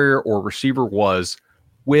ball carrier or receiver was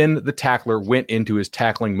when the tackler went into his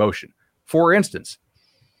tackling motion. For instance,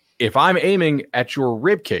 if I'm aiming at your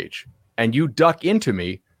rib cage and you duck into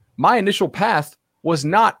me, my initial path was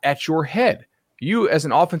not at your head. You, as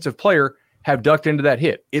an offensive player, have ducked into that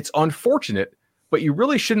hit. It's unfortunate, but you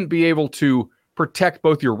really shouldn't be able to protect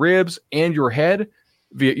both your ribs and your head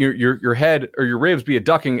via your head or your ribs via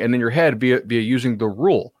ducking and then your head via using the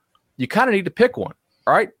rule. You kind of need to pick one.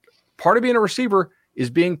 All right. Part of being a receiver is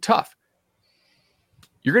being tough.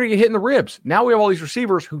 You're going to get hit in the ribs. Now we have all these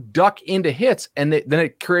receivers who duck into hits, and then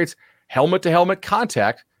it creates helmet-to-helmet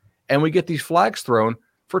contact, and we get these flags thrown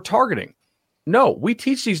for targeting. No, we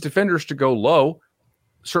teach these defenders to go low,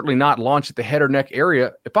 certainly not launch at the head or neck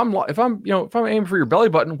area. If I'm aiming for your belly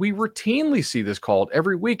button, we routinely see this called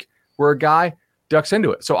every week where a guy ducks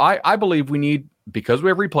into it. So I believe we need, because we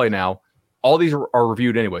have replay now, all these are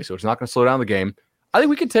reviewed anyway, so it's not going to slow down the game. I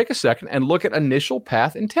think we can take a second and look at initial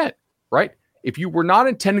path intent, right? If you were not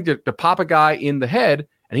intending to pop a guy in the head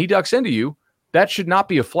and he ducks into you, that should not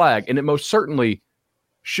be a flag, and it most certainly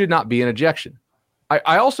should not be an ejection.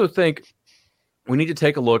 I also think we need to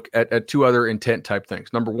take a look at two other intent type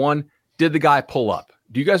things. Number one, did the guy pull up?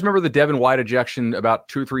 Do you guys remember the Devin White ejection about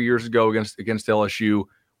 2 or 3 years ago against LSU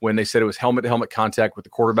when they said it was helmet-to-helmet contact with the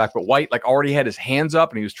quarterback, but White already had his hands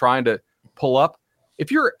up and he was trying to pull up?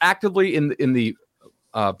 If you're actively in the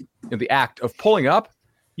act of pulling up,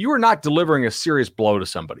 you are not delivering a serious blow to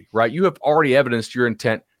somebody, right? You have already evidenced your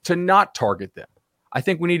intent to not target them. I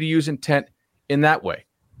think we need to use intent in that way.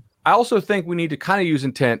 I also think we need to kind of use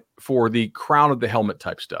intent for the crown of the helmet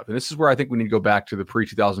type stuff. And this is where I think we need to go back to the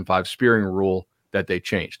pre-2005 spearing rule that they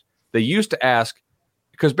changed. They used to ask,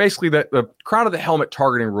 because basically the crown of the helmet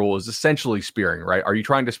targeting rule is essentially spearing, right? Are you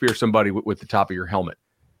trying to spear somebody with the top of your helmet?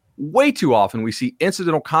 way too often we see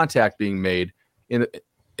incidental contact being made in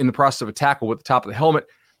the process of a tackle with the top of the helmet.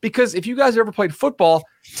 Because if you guys ever played football,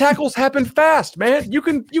 tackles happen fast, man. You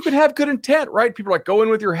can have good intent, right? People are like, go in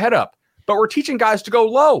with your head up. But we're teaching guys to go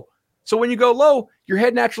low. So when you go low, your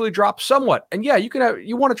head naturally drops somewhat. And yeah,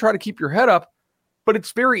 you want to try to keep your head up, but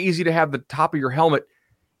it's very easy to have the top of your helmet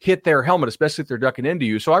hit their helmet, especially if they're ducking into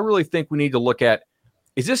you. So I really think we need to look at,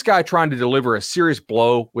 is this guy trying to deliver a serious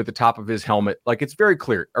blow with the top of his helmet? Like, it's very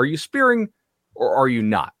clear. Are you spearing or are you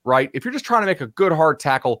not, right? If you're just trying to make a good hard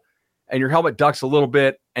tackle and your helmet ducks a little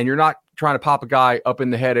bit and you're not trying to pop a guy up in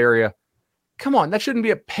the head area, come on, that shouldn't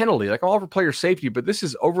be a penalty. Like, all for player safety, but this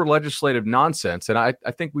is over legislative nonsense. And I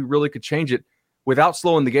think we really could change it without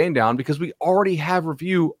slowing the game down, because we already have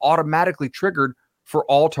review automatically triggered for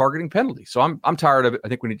all targeting penalties. So I'm tired of it. I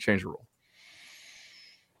think we need to change the rule.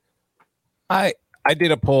 I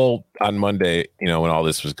did a poll on Monday, when all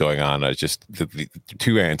this was going on. I was just the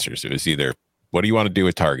two answers. It was either, what do you want to do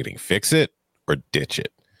with targeting? Fix it or ditch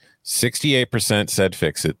it. 68% said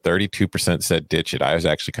fix it. 32% said ditch it. I was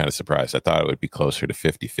actually kind of surprised. I thought it would be closer to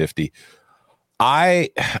 50-50. I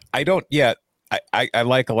don't yet. I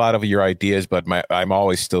like a lot of your ideas, but I'm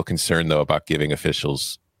always still concerned, though, about giving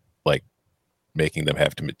officials, like, making them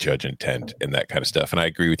have to judge intent and that kind of stuff. And I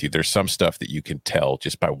agree with you. There's some stuff that you can tell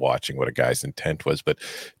just by watching what a guy's intent was, but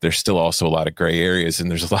there's still also a lot of gray areas. And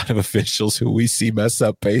there's a lot of officials who we see mess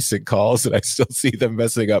up basic calls, and I still see them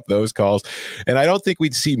messing up those calls. And I don't think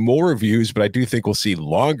we'd see more reviews, but I do think we'll see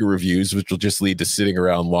longer reviews, which will just lead to sitting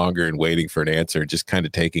around longer and waiting for an answer, just kind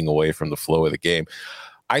of taking away from the flow of the game.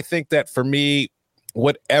 I think that for me,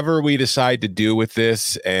 whatever we decide to do with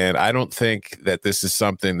this, and I don't think that this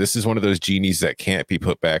is one of those genies that can't be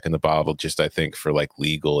put back in the bottle, just I think for like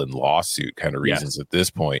legal and lawsuit kind of reasons at this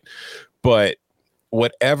point. But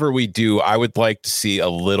whatever we do, I would like to see a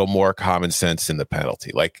little more common sense in the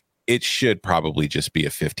penalty. Like, it should probably just be a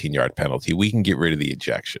 15-yard penalty. We can get rid of the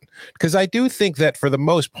ejection, because I do think that for the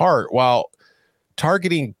most part, while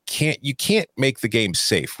targeting you can't make the game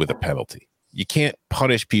safe with a penalty. You can't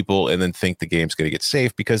punish people and then think the game's going to get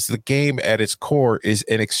safe, because the game at its core is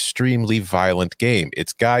an extremely violent game.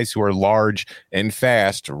 It's guys who are large and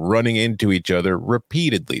fast running into each other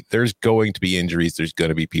repeatedly. There's going to be injuries. There's going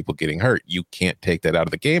to be people getting hurt. You can't take that out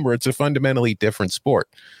of the game, or it's a fundamentally different sport.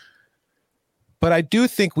 But I do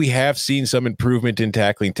think we have seen some improvement in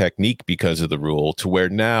tackling technique because of the rule, to where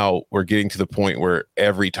now we're getting to the point where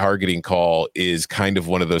every targeting call is kind of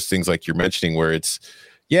one of those things like you're mentioning, where it's,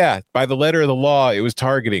 yeah, by the letter of the law, it was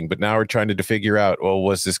targeting, but now we're trying to figure out, well,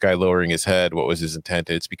 was this guy lowering his head? What was his intent?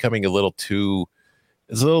 It's becoming a little too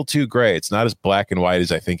gray. It's not as black and white as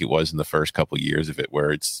I think it was in the first couple of years of it,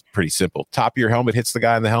 where it's pretty simple. Top of your helmet hits the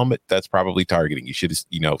guy in the helmet. That's probably targeting. You should,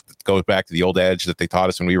 it goes back to the old adage that they taught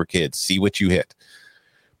us when we were kids: see what you hit.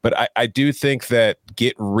 But I do think that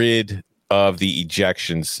get rid of the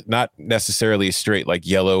ejections, not necessarily a straight like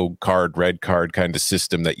yellow card, red card kind of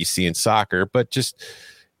system that you see in soccer, but just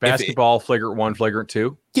basketball, flagrant 1, flagrant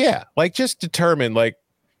 2. Yeah. Like, just determine, like,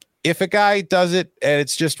 if a guy does it and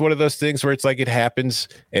it's just one of those things where it's like it happens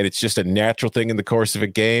and it's just a natural thing in the course of a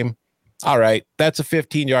game, all right, that's a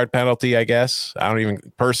 15-yard penalty, I guess. I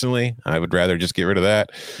would rather just get rid of that,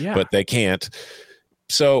 but they can't.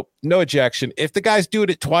 So no ejection. If the guy's doing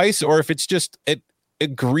it twice, or if it's just an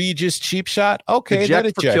egregious cheap shot, okay, then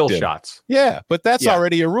eject for kill him. Shots. Yeah, but that's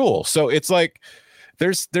already a rule. So it's like,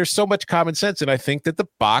 there's so much common sense. And I think that the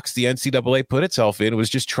box the NCAA put itself in was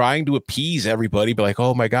just trying to appease everybody, be like,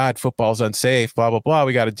 oh my God, football's unsafe, blah, blah, blah.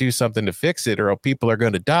 We got to do something to fix it, or people are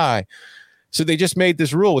going to die. So they just made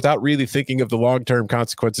this rule without really thinking of the long-term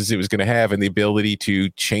consequences it was going to have and the ability to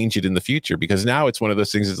change it in the future. Because now it's one of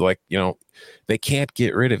those things that's like, they can't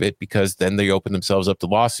get rid of it, because then they open themselves up to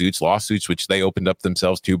lawsuits, which they opened up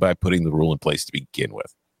themselves to by putting the rule in place to begin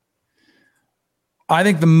with. I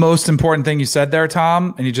think the most important thing you said there,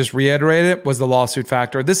 Tom, and you just reiterated it, was the lawsuit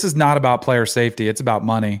factor. This is not about player safety. It's about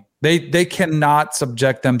money. They cannot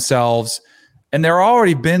subject themselves. And there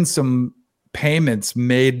already been some payments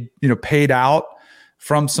made, paid out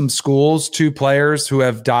from some schools to players who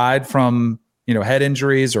have died from, head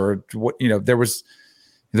injuries, or what,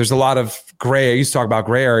 there's a lot of gray. I used to talk about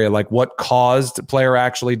gray area, like what caused a player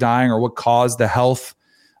actually dying, or what caused the health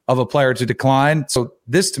of a player to decline. So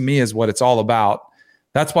this, to me, is what it's all about.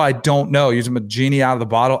 That's why I don't know. Using a genie out of the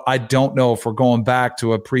bottle, I don't know if we're going back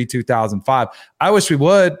to a pre-2005. I wish we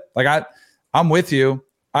would. Like, I'm with you.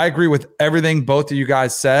 I agree with everything both of you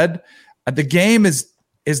guys said. The game is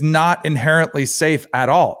not inherently safe at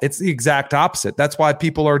all. It's the exact opposite. That's why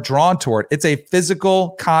people are drawn toward it. It's a physical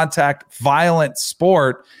contact, violent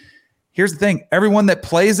sport. Here's the thing. Everyone that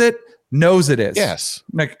plays it knows it is. Yes.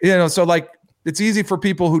 Like, so like it's easy for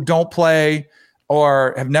people who don't play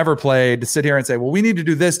or have never played to sit here and say, well, we need to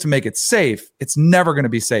do this to make it safe. It's never going to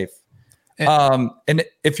be safe. And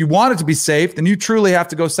if you want it to be safe, then you truly have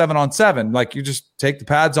to go 7-on-7. Like you just take the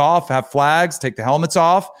pads off, have flags, take the helmets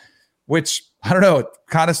off, which I don't know, it's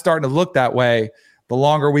kind of starting to look that way the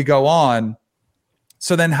longer we go on.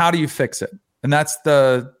 So then how do you fix it? And that's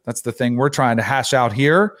the thing we're trying to hash out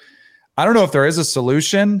here. I don't know if there is a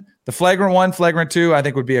solution. The flagrant 1, flagrant 2, I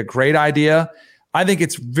think would be a great idea. I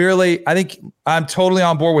think I'm totally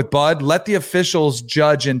on board with Bud. Let the officials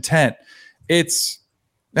judge intent.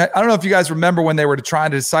 I don't know if you guys remember when they were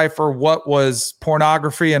trying to decipher what was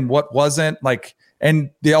pornography and what wasn't, like, and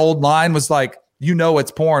the old line was like,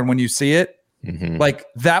 it's porn when you see it. Mm-hmm. Like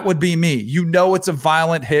that would be me. It's a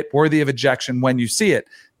violent hit worthy of ejection when you see it.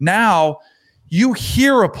 Now you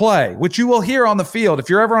hear a play, which you will hear on the field. If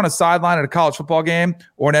you're ever on a sideline at a college football game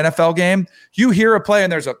or an NFL game, you hear a play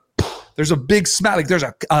and there's a big smack, like there's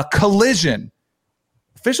a collision.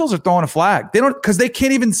 Officials are throwing a flag. They don't, because they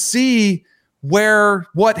can't even see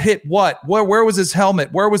what hit what, where was his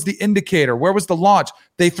helmet, where was the indicator, where was the launch.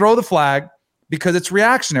 They throw the flag because it's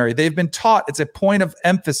reactionary. They've been taught it's a point of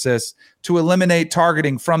emphasis to eliminate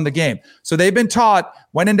targeting from the game. So they've been taught,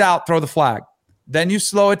 when in doubt, throw the flag. Then you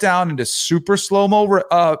slow it down into super slow-mo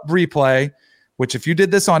replay, which if you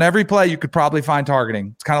did this on every play, you could probably find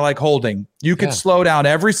targeting. It's kind of like holding. You could slow down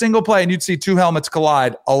every single play and you'd see two helmets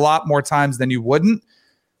collide a lot more times than you wouldn't.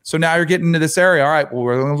 So now you're getting into this area. All right, well,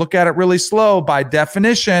 we're going to look at it really slow. By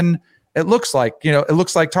definition, it looks like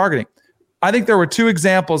targeting. I think there were two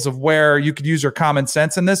examples of where you could use your common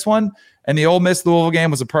sense in this one, and the Ole Miss Louisville game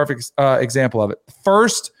was a perfect example of it.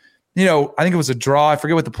 First, I think it was a draw. I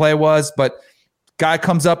forget what the play was, but guy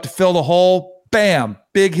comes up to fill the hole. Bam,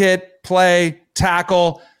 big hit, play,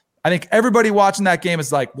 tackle. I think everybody watching that game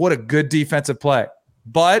is like, what a good defensive play.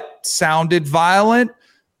 But sounded violent.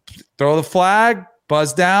 Throw the flag.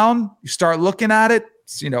 Buzz down, you start looking at it,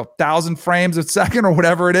 it's, 1,000 frames a second or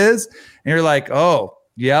whatever it is. And you're like, oh,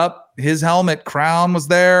 yep, his helmet crown was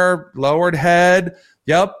there, lowered head.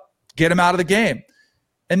 Yep, get him out of the game.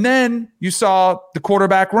 And then you saw the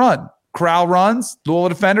quarterback run. Corral runs, Louisville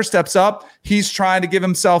defender steps up. He's trying to give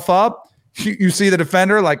himself up. You see the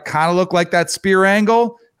defender kind of look like that spear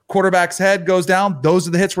angle. Quarterback's head goes down. Those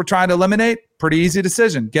are the hits we're trying to eliminate. Pretty easy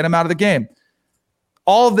decision. Get him out of the game.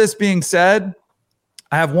 All of this being said,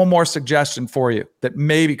 I have one more suggestion for you that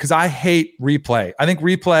maybe, because I hate replay. I think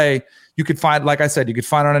replay you could find, like I said, you could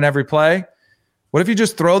find on every play. What if you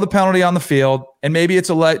just throw the penalty on the field and maybe it's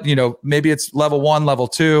maybe it's level 1, level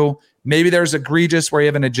 2, maybe there's egregious where you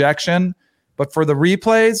have an ejection, but for the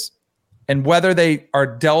replays and whether they are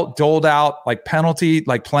doled out like penalty,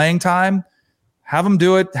 like playing time, have them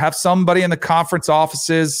do it. Have somebody in the conference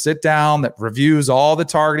offices sit down that reviews all the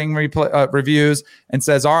targeting reviews and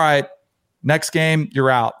says, all right, next game, you're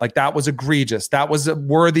out. Like that was egregious. That was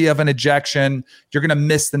worthy of an ejection. You're going to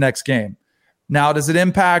miss the next game. Now, does it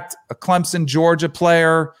impact a Clemson, Georgia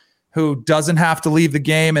player who doesn't have to leave the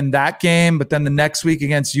game in that game, but then the next week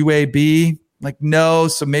against UAB? Like, no.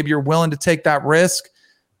 So maybe you're willing to take that risk.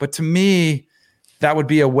 But to me, that would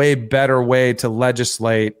be a way better way to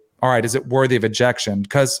legislate. All right, is it worthy of ejection?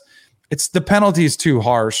 Because the penalty is too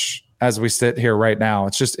harsh as we sit here right now.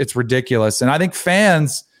 It's ridiculous. And I think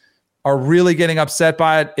fans are really getting upset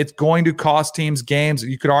by it. It's going to cost teams games.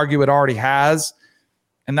 You could argue it already has.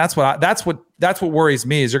 And that's what worries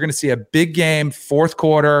me is you're going to see a big game, fourth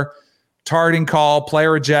quarter, targeting call,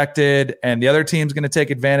 player ejected, and the other team's going to take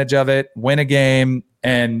advantage of it, win a game.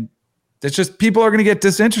 And it's just people are going to get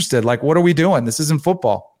disinterested. Like, what are we doing? This isn't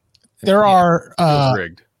football. There are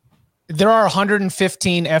rigged. There are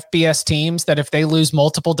 115 FBS teams that if they lose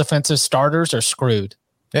multiple defensive starters are screwed.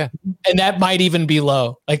 Yeah. And that might even be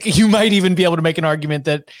low. Like you might even be able to make an argument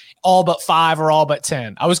that all but 5 or all but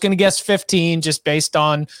 10. I was going to guess 15 just based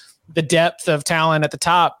on the depth of talent at the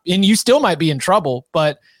top. And you still might be in trouble.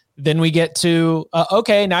 But then we get to,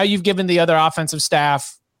 okay, now you've given the other offensive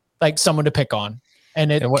staff like someone to pick on.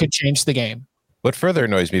 And it could change the game. What further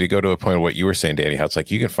annoys me, to go to a point of what you were saying, Danny, how it's like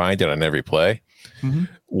you can find it on every play. Mm-hmm.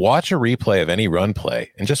 Watch a replay of any run play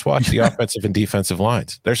and just watch the offensive and defensive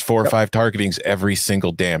lines. There's 4 or 5 targetings every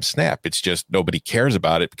single damn snap. It's just nobody cares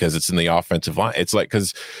about it because it's in the offensive line. It's like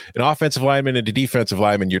because an offensive lineman and a defensive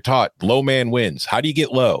lineman, you're taught low man wins. How do you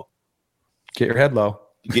get low? Get your head low.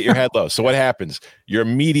 Get your head low. So what happens? You're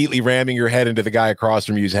immediately ramming your head into the guy across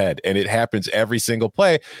from you's head, and it happens every single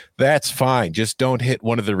play. That's fine. Just don't hit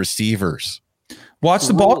one of the receivers. Watch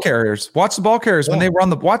the ball carriers. Watch the ball carriers when they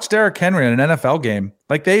run watch Derrick Henry in an NFL game.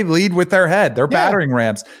 Like they lead with their head. They're battering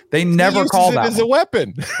rams. They never call that as a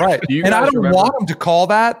weapon. Right. And I don't want them to call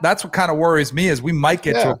that. That's what kind of worries me is we might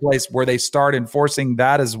get to a place where they start enforcing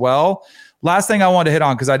that as well. Last thing I wanted to hit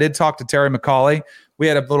on, because I did talk to Terry McCauley. We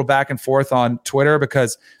had a little back and forth on Twitter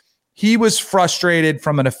because he was frustrated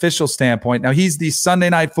from an official standpoint. Now, he's the Sunday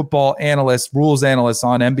Night Football analyst, rules analyst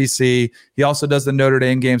on NBC. He also does the Notre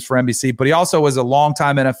Dame games for NBC, but he also was a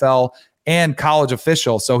longtime NFL and college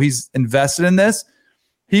official, so he's invested in this.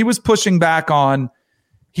 He was pushing back on,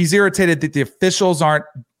 he's irritated that the officials aren't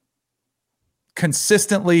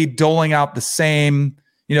consistently doling out the same,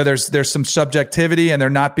 there's some subjectivity and they're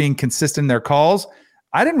not being consistent in their calls.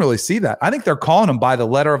 I didn't really see that. I think they're calling them by the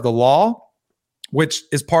letter of the law, which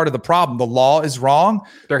is part of the problem. The law is wrong.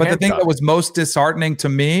 But the thing that was most disheartening to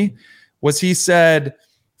me was he said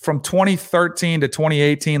from 2013 to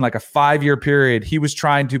 2018, like a 5-year period, he was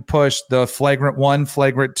trying to push the flagrant 1,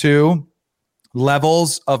 flagrant 2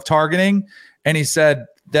 levels of targeting. And he said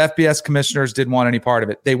the FBS commissioners didn't want any part of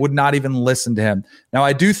it. They would not even listen to him. Now,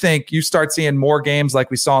 I do think you start seeing more games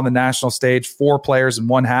like we saw on the national stage, 4 players in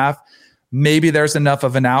one half. Maybe there's enough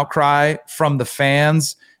of an outcry from the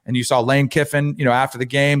fans. And you saw Lane Kiffin, after the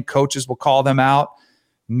game, coaches will call them out.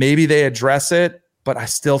 Maybe they address it, but I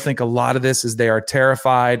still think a lot of this is they are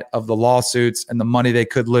terrified of the lawsuits and the money they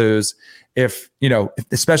could lose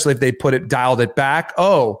especially if they dialed it back.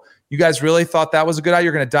 Oh, you guys really thought that was a good idea?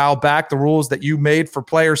 You're going to dial back the rules that you made for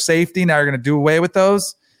player safety. Now you're going to do away with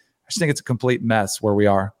those. I just think it's a complete mess where we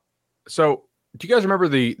are. So do you guys remember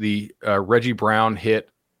the Reggie Brown hit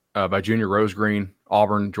by Junior Rosegreen,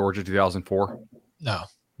 Auburn, Georgia, 2004?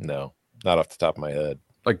 No, not off the top of my head.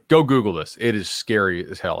 Like, go Google this. It is scary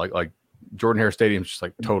as hell. Like Jordan-Hare Stadium's just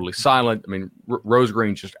like totally silent. I mean,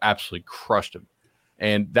 Rosegreen just absolutely crushed him.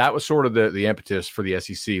 And that was sort of the impetus for the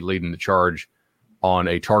SEC leading the charge on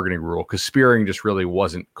a targeting rule because spearing just really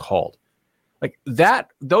wasn't called. Like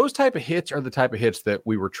those type of hits are the type of hits that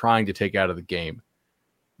we were trying to take out of the game.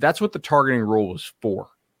 That's what the targeting rule was for,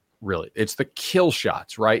 really. It's the kill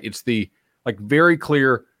shots, right? It's the very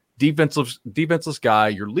clear defenseless guy.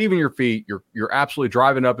 You're leaving your feet. You're absolutely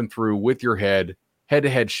driving up and through with your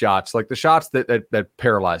head-to-head shots, like the shots that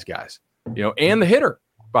paralyze guys, and the hitter,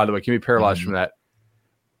 by the way, can be paralyzed from that.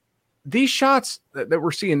 These shots that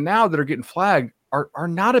we're seeing now that are getting flagged are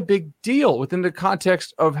not a big deal within the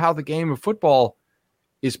context of how the game of football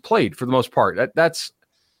is played for the most part.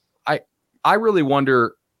 I really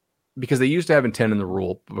wonder, because they used to have intent in the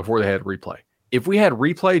rule before they had replay. If we had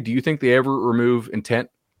replay, do you think they ever remove intent?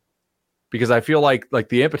 Because I feel like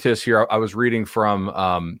the impetus here, I was reading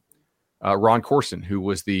from Ron Corson, who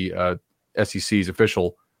was the SEC's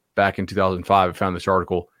official back in 2005. I found this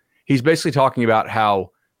article. He's basically talking about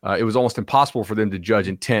how it was almost impossible for them to judge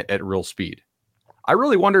intent at real speed. I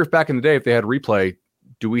really wonder if back in the day, if they had replay,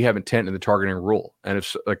 do we have intent in the targeting rule? And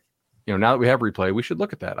if now that we have replay, we should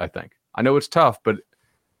look at that. I think. I know it's tough, but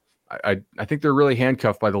I think they're really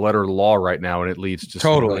handcuffed by the letter of the law right now, and it leads to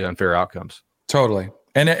some really unfair outcomes. Totally.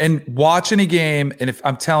 And watch any game, and if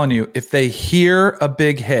I'm telling you, if they hear a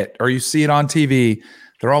big hit or you see it on TV,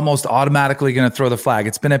 they're almost automatically going to throw the flag.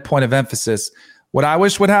 It's been a point of emphasis. What I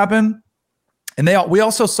wish would happen, and we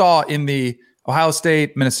also saw in the Ohio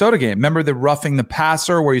State Minnesota game, remember the roughing the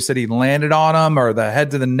passer where you said he landed on him, or the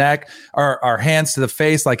head to the neck, or hands to the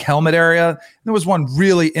face, like helmet area? There was one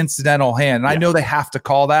really incidental hand, and I know they have to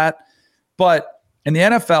call that. But in the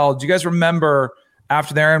NFL, do you guys remember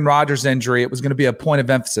after the Aaron Rodgers injury, it was going to be a point of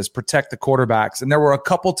emphasis, protect the quarterbacks. And there were a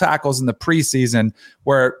couple tackles in the preseason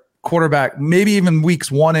where quarterback, maybe even weeks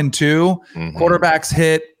 1 and 2, quarterbacks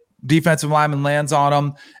hit, defensive lineman lands on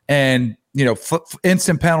them, and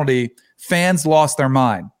instant penalty. Fans lost their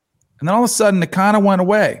mind. And then all of a sudden, it kind of went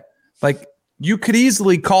away. Like, you could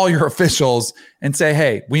easily call your officials and say,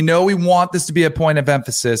 hey, we know we want this to be a point of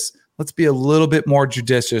emphasis. Let's be a little bit more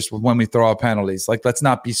judicious with when we throw out penalties. Like, let's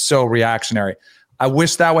not be so reactionary. I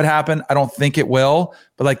wish that would happen. I don't think it will,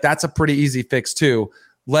 but that's a pretty easy fix too.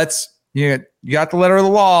 You got the letter of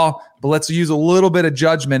the law, but let's use a little bit of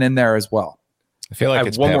judgment in there as well. I feel like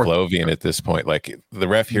it's Pavlovian at this point. Like, the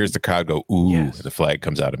ref hears the crowd go, ooh, yes. The flag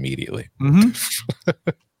comes out immediately.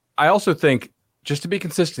 I also think, just to be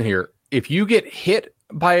consistent here, if you get hit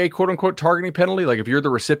by a quote unquote targeting penalty, like if you're the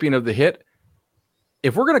recipient of the hit,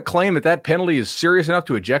 if we're going to claim that penalty is serious enough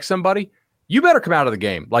to eject somebody, you better come out of the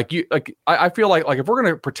game. I feel like if we're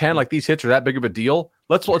going to pretend like these hits are that big of a deal,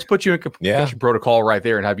 let's put you in concussion protocol right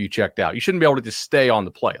there and have you checked out. You shouldn't be able to just stay on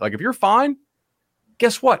the play. Like, if you're fine,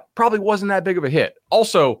 guess what? Probably wasn't that big of a hit.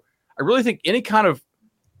 Also, I really think any kind of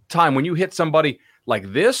time when you hit somebody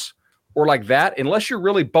like this, or like that, unless you're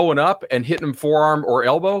really bowing up and hitting them forearm or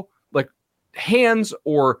elbow, like hands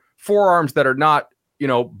or forearms that are not,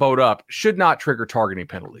 bowed up should not trigger targeting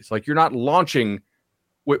penalties. Like you're not launching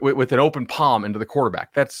with an open palm into the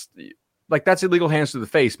quarterback. That's illegal hands to the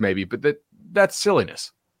face maybe, but that's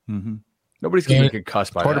silliness. Mm-hmm. Nobody's going to get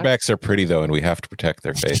concussed by that. Quarterbacks are pretty, though, and we have to protect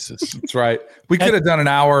their faces. That's right. We could have done an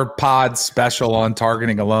hour pod special on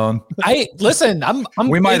targeting alone.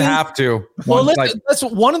 We might have to. Well, that's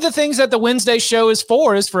one of the things that the Wednesday show is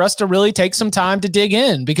for us to really take some time to dig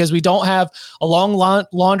in, because we don't have a long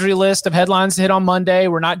laundry list of headlines to hit on Monday.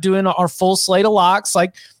 We're not doing our full slate of locks.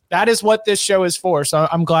 Like, that is what this show is for. So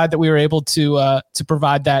I'm glad that we were able to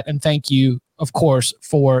provide that. And thank you, of course,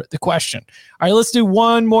 for the question. All right, let's do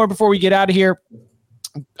one more before we get out of here.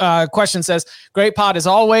 Question says, great pod as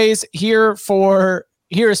always, here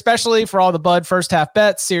especially for all the Bud first half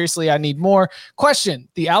bets. Seriously, I need more. Question,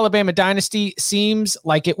 the Alabama dynasty seems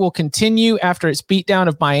like it will continue after its beatdown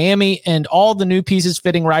of Miami and all the new pieces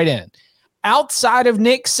fitting right in. Outside of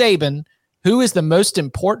Nick Saban, who is the most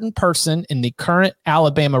important person in the current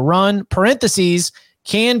Alabama run? Parentheses,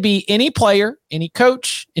 can be any player, any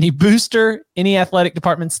coach, any booster, any athletic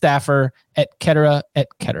department staffer, et cetera, et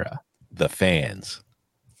cetera. The fans.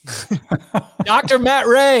 Dr. Matt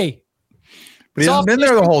Ray. But he hasn't been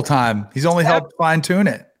there the whole time. He's only helped fine tune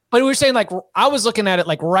it. But we were saying, like, I was looking at it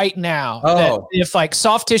like right now, that if like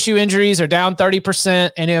soft tissue injuries are down 30%,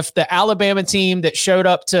 and if the Alabama team that showed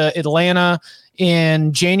up to Atlanta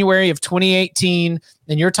in January of 2018,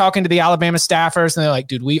 then you're talking to the Alabama staffers and they're like,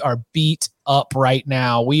 dude, we are beat up right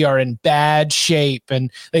now. We are in bad shape.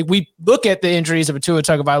 And like, we look at the injuries of a Tua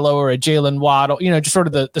Tagovailoa or a Jalen Waddle, just sort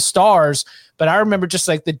of the stars. But I remember just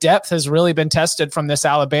like the depth has really been tested from this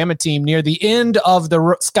Alabama team near the end of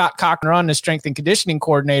the Scott Cochran run as strength and conditioning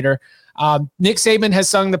coordinator. Nick Saban has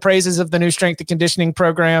sung the praises of the new strength and conditioning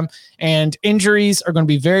program, and injuries are going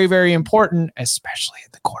to be very, very important, especially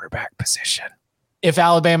at the quarterback position, if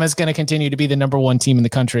Alabama is going to continue to be the number one team in the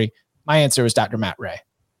country. My answer is Dr. Matt Ray.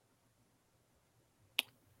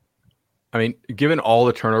 I mean, given all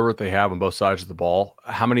the turnover they have on both sides of the ball,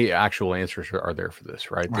 how many actual answers are there for this,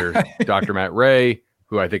 right? There's Dr. Matt Ray,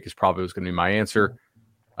 who I think is probably was going to be my answer.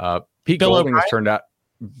 Pete Bill Golding O'Brien? has turned out,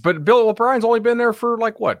 but Bill O'Brien's only been there for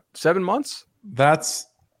 7 months? That's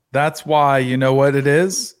why, you know what it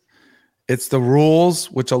is? It's the rules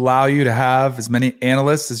which allow you to have as many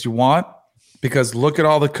analysts as you want, because look at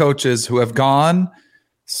all the coaches who have gone,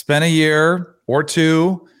 spent a year or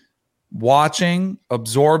two watching,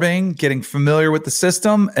 absorbing, getting familiar with the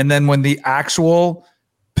system. And then when the actual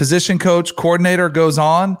position coach coordinator goes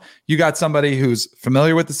on, you got somebody who's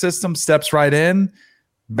familiar with the system, steps right in,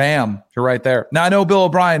 bam, you're right there. Now, I know Bill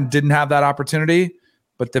O'Brien didn't have that opportunity,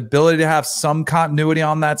 but the ability to have some continuity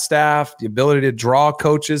on that staff, the ability to draw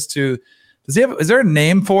coaches to, is there a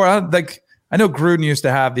name for it? I know Gruden used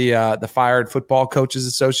to have the Fired Football Coaches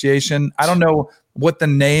Association. I don't know what the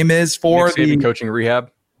name is for the coaching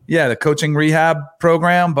rehab. Yeah, the coaching rehab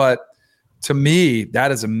program. But to me,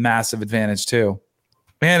 that is a massive advantage too.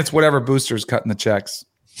 Man, it's whatever booster's cutting the checks.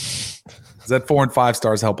 That 4 and 5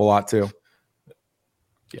 stars help a lot too.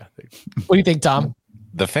 Yeah. What do you think, Tom?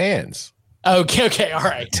 The fans. Okay, all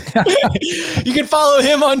right. You can follow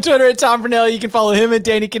him on Twitter at Tom Fornelli. You can follow him at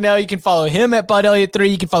Danny Cannell. You can follow him at Bud Elliott 3.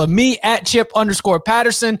 You can follow me at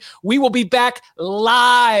Chip_Patterson. We will be back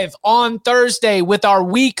live on Thursday with our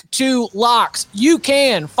Week 2 locks. You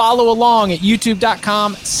can follow along at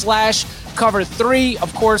youtube.com/cover3.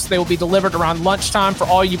 Of course, they will be delivered around lunchtime for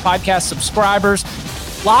all you podcast subscribers.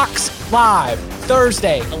 Locks live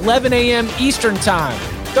Thursday, 11 a.m. Eastern time.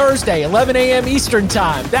 Thursday, 11 a.m. Eastern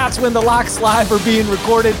time. That's when the Locks Live are being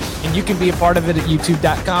recorded, and you can be a part of it at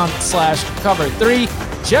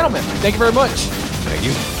youtube.com/cover3. Gentlemen, thank you very much. Thank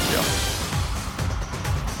you.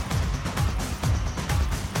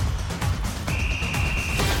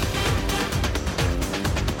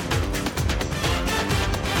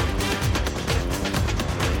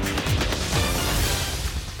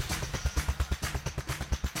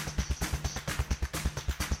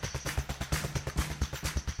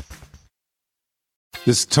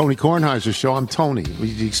 This is Tony Kornheiser's show. I'm Tony.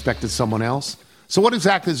 You expected someone else? So what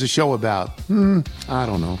exactly is the show about? I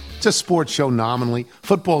don't know. It's a sports show nominally.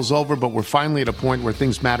 Football's over, but we're finally at a point where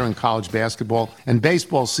things matter in college basketball, and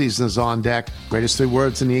baseball season is on deck. Greatest 3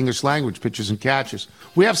 words in the English language, pitchers and catchers.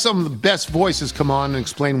 We have some of the best voices come on and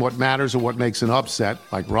explain what matters or what makes an upset,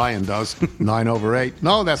 like Ryan does, 9/8.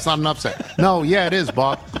 No, that's not an upset. No, yeah, it is,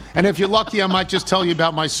 Bob. And if you're lucky, I might just tell you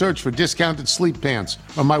about my search for discounted sleep pants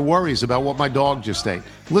or my worries about what my dog just ate.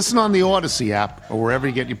 Listen on the Odyssey app or wherever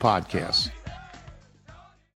you get your podcasts.